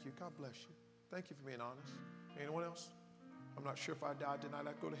 Thank you. God bless you. Thank you for being honest. Anyone else? I'm not sure if I died tonight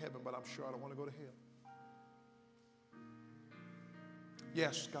I'd go to heaven, but I'm sure I don't want to go to hell.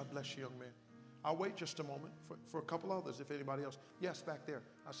 Yes, God bless you, young man. I'll wait just a moment for a couple others, if anybody else. Yes, back there.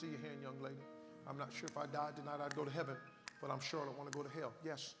 I see your hand, young lady. I'm not sure if I died tonight I'd go to heaven, but I'm sure I don't want to go to hell.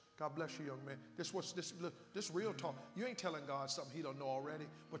 Yes, God bless you, young man. This real talk. You ain't telling God something he don't know already,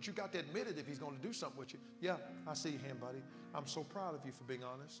 but you got to admit it if he's going to do something with you. Yeah, I see your hand, buddy. I'm so proud of you for being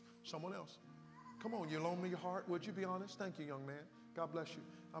honest. Someone else. Come on, you loan me your heart. Would you be honest? Thank you, young man. God bless you.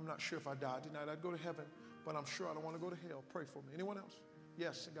 I'm not sure if I died tonight I'd go to heaven, but I'm sure I don't want to go to hell. Pray for me. Anyone else?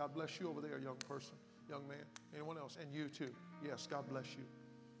 Yes, God bless you over there, young person, young man. Anyone else? And you too. Yes, God bless you.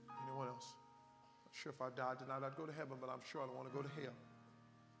 Anyone else? Not sure if I died tonight I'd go to heaven, but I'm sure I don't want to go to hell.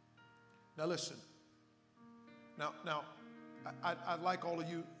 Now listen. Now, I'd like all of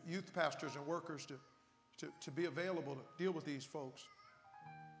you youth pastors and workers to be available to deal with these folks.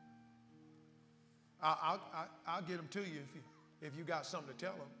 I'll get them to you if you got something to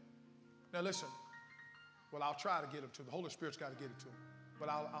tell them. Now listen. Well, I'll try to get them to them. The Holy Spirit's got to get it to them. But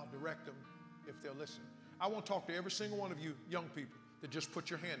I'll direct them if they'll listen. I want to talk to every single one of you young people that just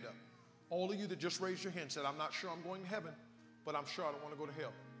put your hand up. All of you that just raised your hand and said, I'm not sure I'm going to heaven, but I'm sure I don't want to go to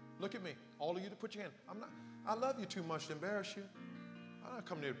hell. Look at me. All of you that put your hand. I love you too much to embarrass you. I'm not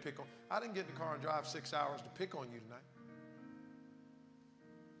coming here to pick on. I didn't get in the car and drive 6 hours to pick on you tonight.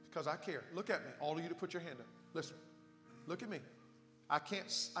 Because I care. Look at me. All of you that put your hand up. Listen. Look at me. I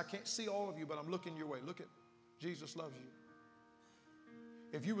can't see all of you, but I'm looking your way. Look at Jesus loves you.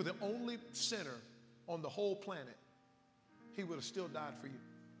 If you were the only sinner on the whole planet, he would have still died for you.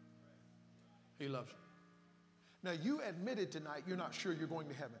 He loves you. Now, you admitted tonight you're not sure you're going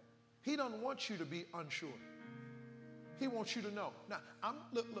to heaven. He doesn't want you to be unsure. He wants you to know. Now,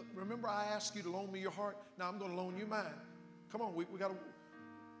 look, remember I asked you to loan me your heart? Now I'm going to loan you mine. Come on, we got to,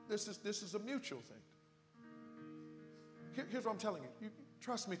 this is a mutual thing. Here's what I'm telling you.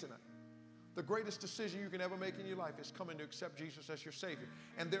 Trust me tonight. The greatest decision you can ever make in your life is coming to accept Jesus as your Savior.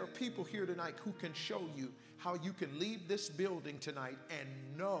 And there are people here tonight who can show you how you can leave this building tonight and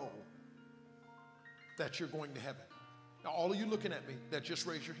know that you're going to heaven. Now, all of you looking at me that just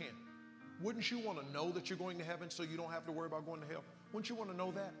raised your hand, wouldn't you want to know that you're going to heaven so you don't have to worry about going to hell? Wouldn't you want to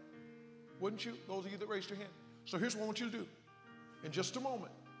know that? Wouldn't you? Those of you that raised your hand. So here's what I want you to do. In just a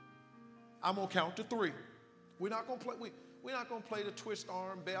moment, I'm going to count to 3. We're not going to play. We're not going to play the twist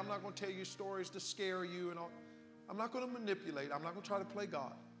arm. I'm not going to tell you stories to scare you and all. I'm not going to manipulate. I'm not going to try to play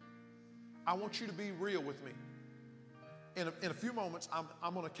God. I want you to be real with me. In a few moments,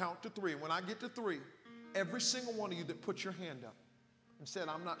 I'm going to count to 3. And when I get to 3, every single one of you that put your hand up and said,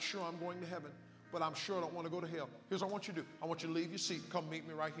 I'm not sure I'm going to heaven, but I'm sure I don't want to go to hell. Here's what I want you to do. I want you to leave your seat and come meet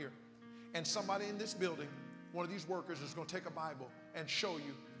me right here. And somebody in this building, one of these workers is going to take a Bible and show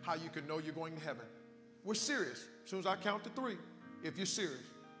you how you can know you're going to heaven. We're serious. As soon as I count to 3, if you're serious,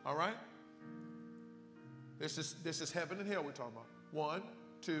 all right? This is heaven and hell we're talking about. 1,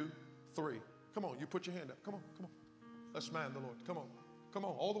 2, 3. Come on, you put your hand up. Come on, come on. Let's man the Lord. Come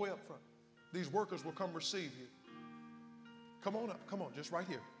on, all the way up front. These workers will come receive you. Come on up, come on, just right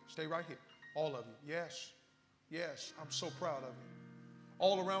here. Stay right here. All of you. Yes, yes, I'm so proud of you.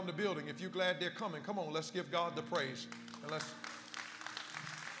 All around the building, if you're glad they're coming, come on, let's give God the praise. And let's.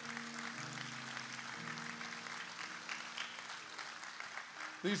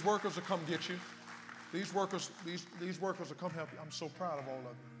 These workers will come get you. These workers will come help you. I'm so proud of all of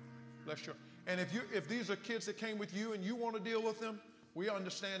you. Bless you. And if these are kids that came with you and you want to deal with them, we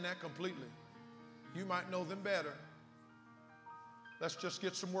understand that completely. You might know them better. Let's just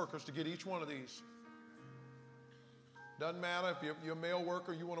get some workers to get each one of these. Doesn't matter if you're a male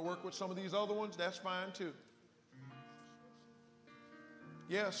worker, you want to work with some of these other ones, that's fine too.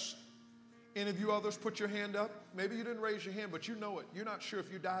 Yes. Any of you others put your hand up? Maybe you didn't raise your hand, but you know it. You're not sure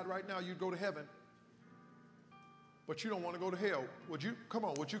if you died right now, you'd go to heaven. But you don't want to go to hell. Would you? Come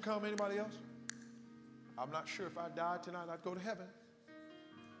on, would you come? Anybody else? I'm not sure if I died tonight, I'd go to heaven.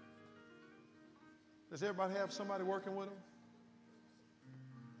 Does everybody have somebody working with them?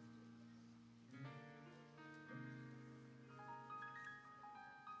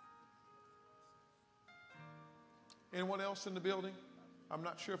 Anyone else in the building? I'm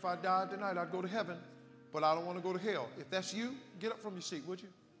not sure if I died tonight, I'd go to heaven, but I don't want to go to hell. If that's you, get up from your seat, would you?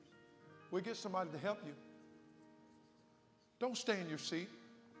 We'll get somebody to help you. Don't stay in your seat.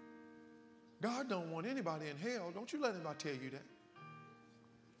 God don't want anybody in hell. Don't you let anybody tell you that.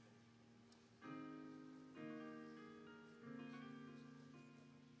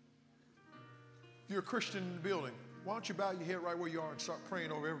 If you're a Christian in the building, why don't you bow your head right where you are and start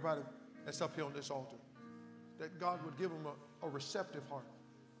praying over everybody that's up here on this altar, that God would give them a receptive heart.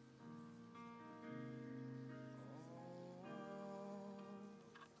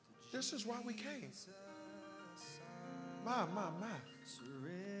 This is why we came. My.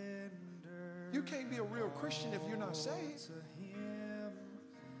 You can't be a real Christian if you're not saved.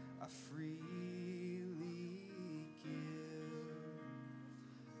 I freely give.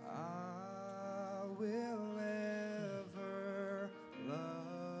 I will ever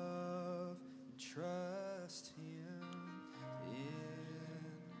love and trust Him in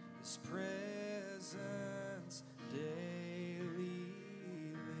His presence daily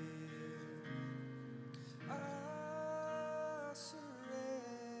live. I surrender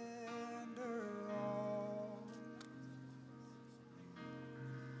all.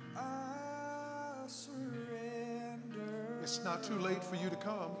 I surrender. It's not too late for you to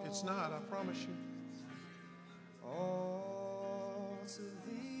come. It's not, I promise you. All to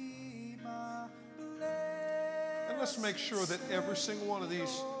Thee, my blessed. And let's make sure that every single one of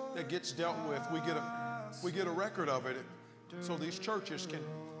these that gets dealt with, we get a record of it, so these churches can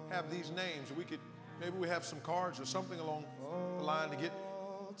have these names. Maybe we have some cards or something along the line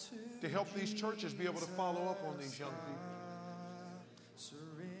to help these churches be able to follow up on these young people.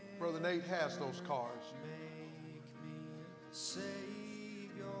 Brother Nate has those cards. Make me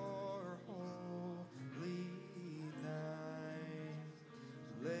Savior, wholly Thine.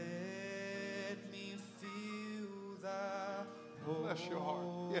 Let me feel Thy Bless your heart.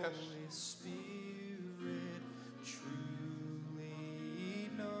 Yes. Holy Spirit. Truly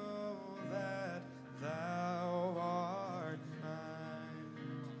know that Thou art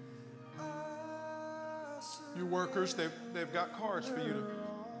mine. I You workers, they've got cards for you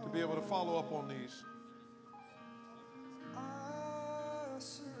to be able to follow up on these. I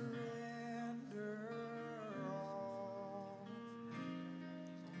surrender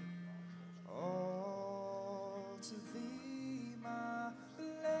all to Thee, my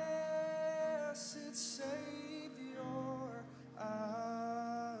blessed Savior.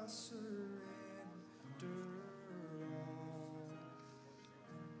 I surrender all.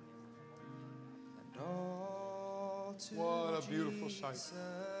 And all to What a beautiful sight.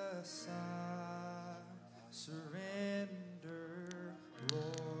 Jesus I surrender,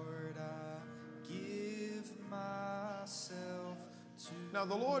 Lord. I give myself to Now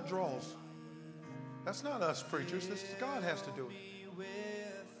the Lord draws. That's not us preachers. This is God has to do it. me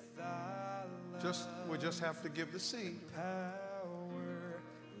with Thy love. We just have to give the seed. Power,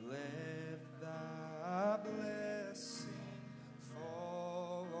 let Thy blessing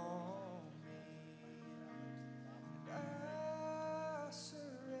fall on me. And I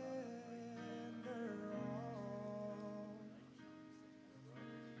surrender all.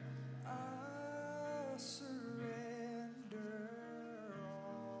 I surrender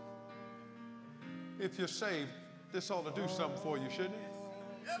all. If you're saved, this ought to do something for you, shouldn't it?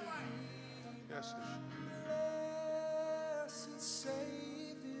 Yes, it should. Blessed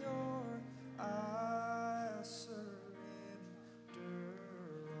Savior, I surrender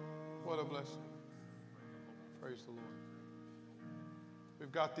all. What a blessing. Praise the Lord.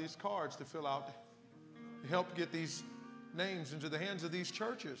 We've got these cards to fill out to help get these names into the hands of these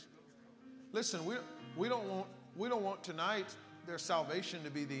churches. Listen, we don't want tonight their salvation to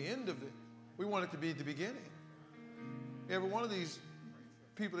be the end of it. We want it to be the beginning. Every one of these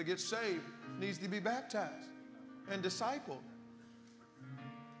people that gets saved needs to be baptized and discipled.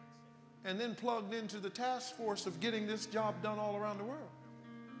 and then plugged into the task force of getting this job done all around the world.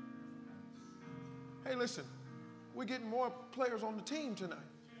 Hey, listen, we're getting more players on the team tonight.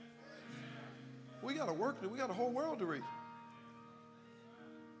 We got to work, we got a whole world to reach.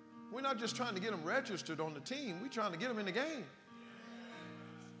 We're not just trying to get them registered on the team, we're trying to get them in the game.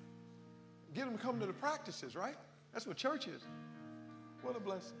 Get them to come to the practices, right? That's what church is. What a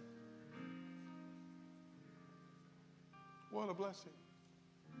blessing. What a blessing.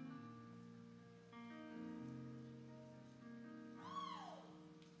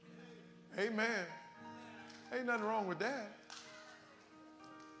 Amen. Ain't nothing wrong with that.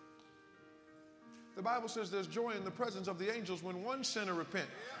 The Bible says there's joy in the presence of the angels when one sinner repents.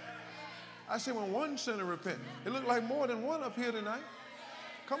 I say when one sinner repents. It looked like more than one up here tonight.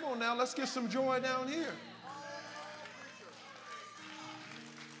 Come on now, let's get some joy down here.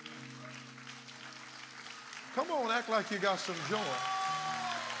 Come on, act like you got some joy.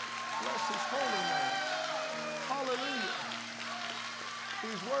 Bless his holy name. Hallelujah.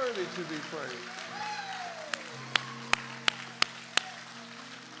 He's worthy to be praised.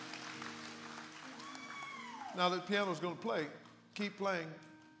 Now that piano's going to play, keep playing.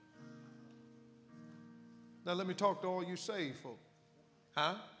 Now let me talk to all you saved folk.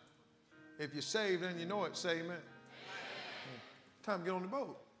 Huh? If you're saved and you know it, say amen. Time to get on the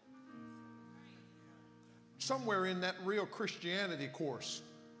boat. Somewhere in that real Christianity course,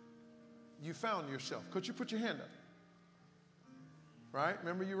 you found yourself. Could you put your hand up? Right?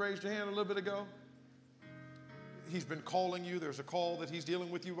 Remember you raised your hand a little bit ago? He's been calling you. There's a call that he's dealing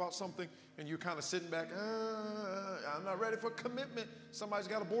with you about something, and you're kind of sitting back, I'm not ready for commitment. Somebody's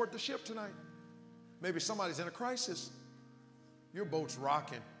got to board the ship tonight. Maybe somebody's in a crisis. Your boat's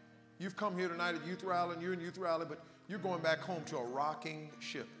rocking. You've come here tonight at Youth Rally, and you're in Youth Rally, but you're going back home to a rocking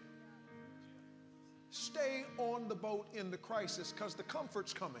ship. Stay on the boat in the crisis because the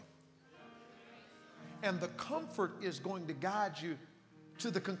comfort's coming. And the comfort is going to guide you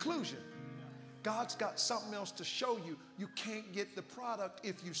to the conclusion. God's got something else to show you. You can't get the product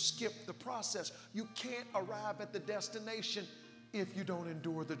if you skip the process. You can't arrive at the destination if you don't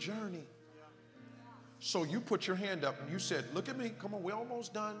endure the journey. So you put your hand up and you said, look at me. Come on, we're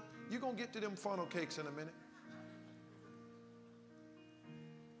almost done. You're going to get to them funnel cakes in a minute.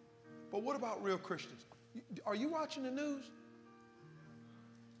 But what about real Christians? Are you watching the news?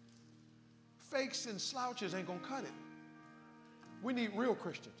 Fakes and slouches ain't going to cut it. We need real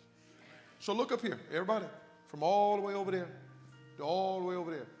Christians. So look up here, everybody, from all the way over there to all the way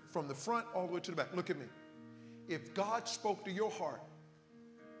over there, from the front all the way to the back. Look at me. If God spoke to your heart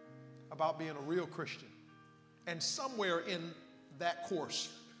about being a real Christian, and somewhere in that course,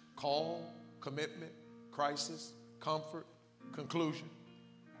 call, commitment, crisis, comfort, conclusion,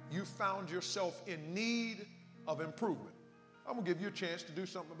 you found yourself in need of improvement, I'm going to give you a chance to do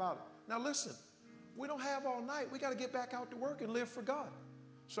something about it. Now listen, we don't have all night. We got to get back out to work and live for God.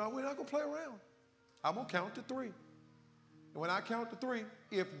 So we're not going to play around. I'm going to count to 3. And when I count to 3,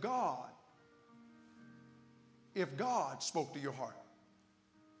 if God spoke to your heart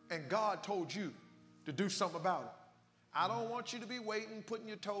and God told you to do something about it, I don't want you to be waiting, putting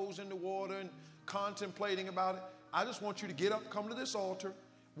your toes in the water and contemplating about it. I just want you to get up, come to this altar,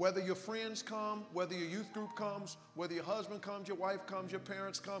 whether your friends come, whether your youth group comes, whether your husband comes, your wife comes, your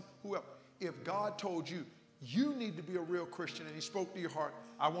parents come, whoever. If God told you, you need to be a real Christian and he spoke to your heart,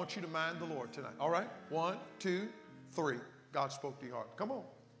 I want you to mind the Lord tonight. All right? 1, 2, 3. God spoke to your heart. Come on.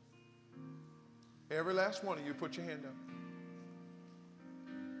 Every last one of you, put your hand up.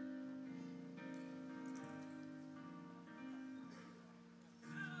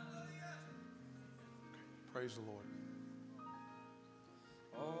 Praise the Lord.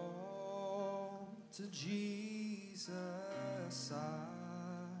 Oh, to Jesus I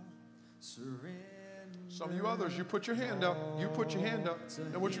surrender. Some of you others, you put your hand up. You put your hand up.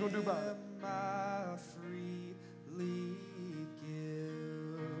 And what you going to do about it? I freely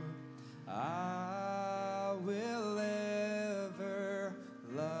give. I will ever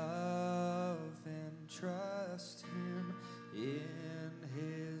love and trust him in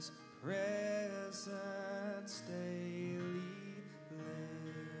his presence daily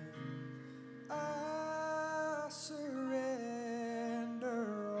live. I surrender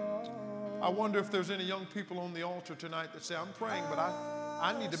all. I wonder if there's any young people on the altar tonight that say, I'm praying, but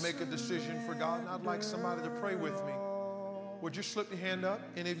I need to make a decision for God, and I'd like somebody to pray with me. Would you slip your hand up?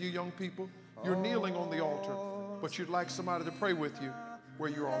 Any of you young people? You're kneeling on the altar, but you'd like somebody to pray with you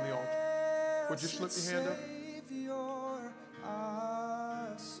where you're on the altar. Would you slip your hand up?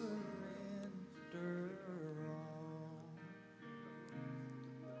 I surrender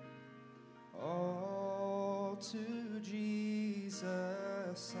all to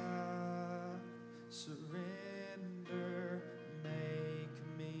Jesus I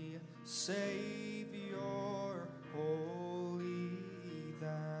Savior, holy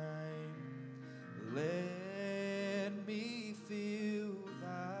thine. Let me feel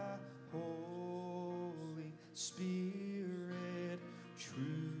thy Holy Spirit,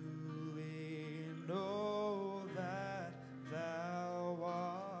 truly know that thou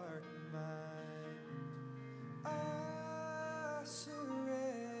art mine. I surrender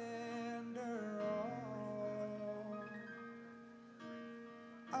all.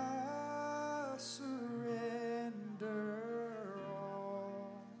 I surrender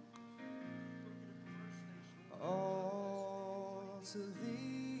all to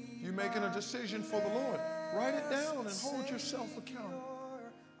thee. You're making a decision for the Lord. Write it down and hold yourself accountable.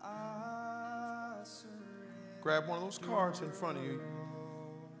 Grab one of those cards in front of you.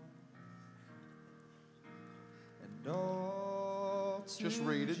 Just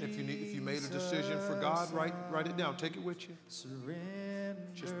read it. If you made a decision for God, write it down. Take it with you.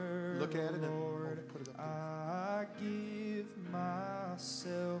 Just look at it and put it up there. I give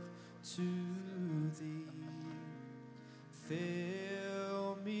myself to thee.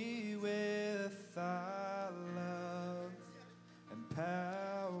 Fill me with thy love and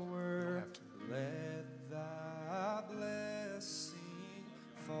power. Let thy blessing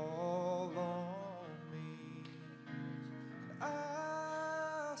fall on me.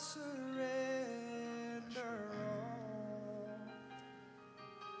 I surrender all.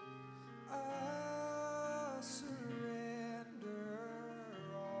 I surrender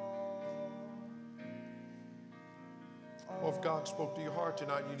all. Or if God spoke to your heart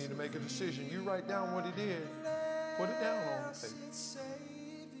tonight, you need to make a decision. You write down what He did. Put it down on paper.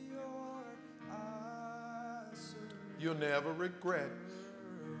 You'll never regret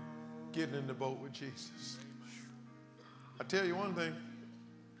getting in the boat with Jesus. I tell you one thing.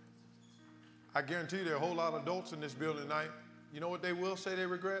 I guarantee you there are a whole lot of adults in this building tonight. You know what they will say they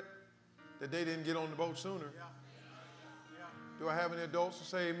regret? That they didn't get on the boat sooner. Do I have any adults to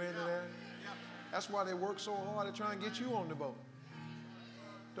say amen to that? That's why they work so hard to try and get you on the boat.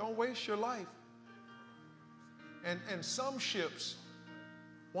 Don't waste your life. And some ships,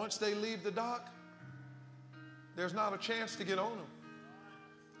 once they leave the dock, there's not a chance to get on them.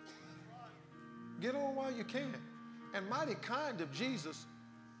 Get on while you can. And mighty kind of Jesus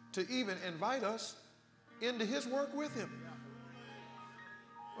to even invite us into His work with Him.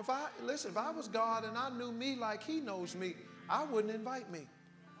 If I was God and I knew me like He knows me, I wouldn't invite me.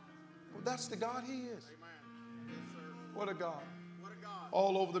 Well, that's the God He is. What a God.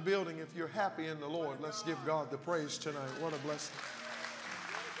 All over the building, if you're happy in the Lord, let's give God the praise tonight. What a blessing.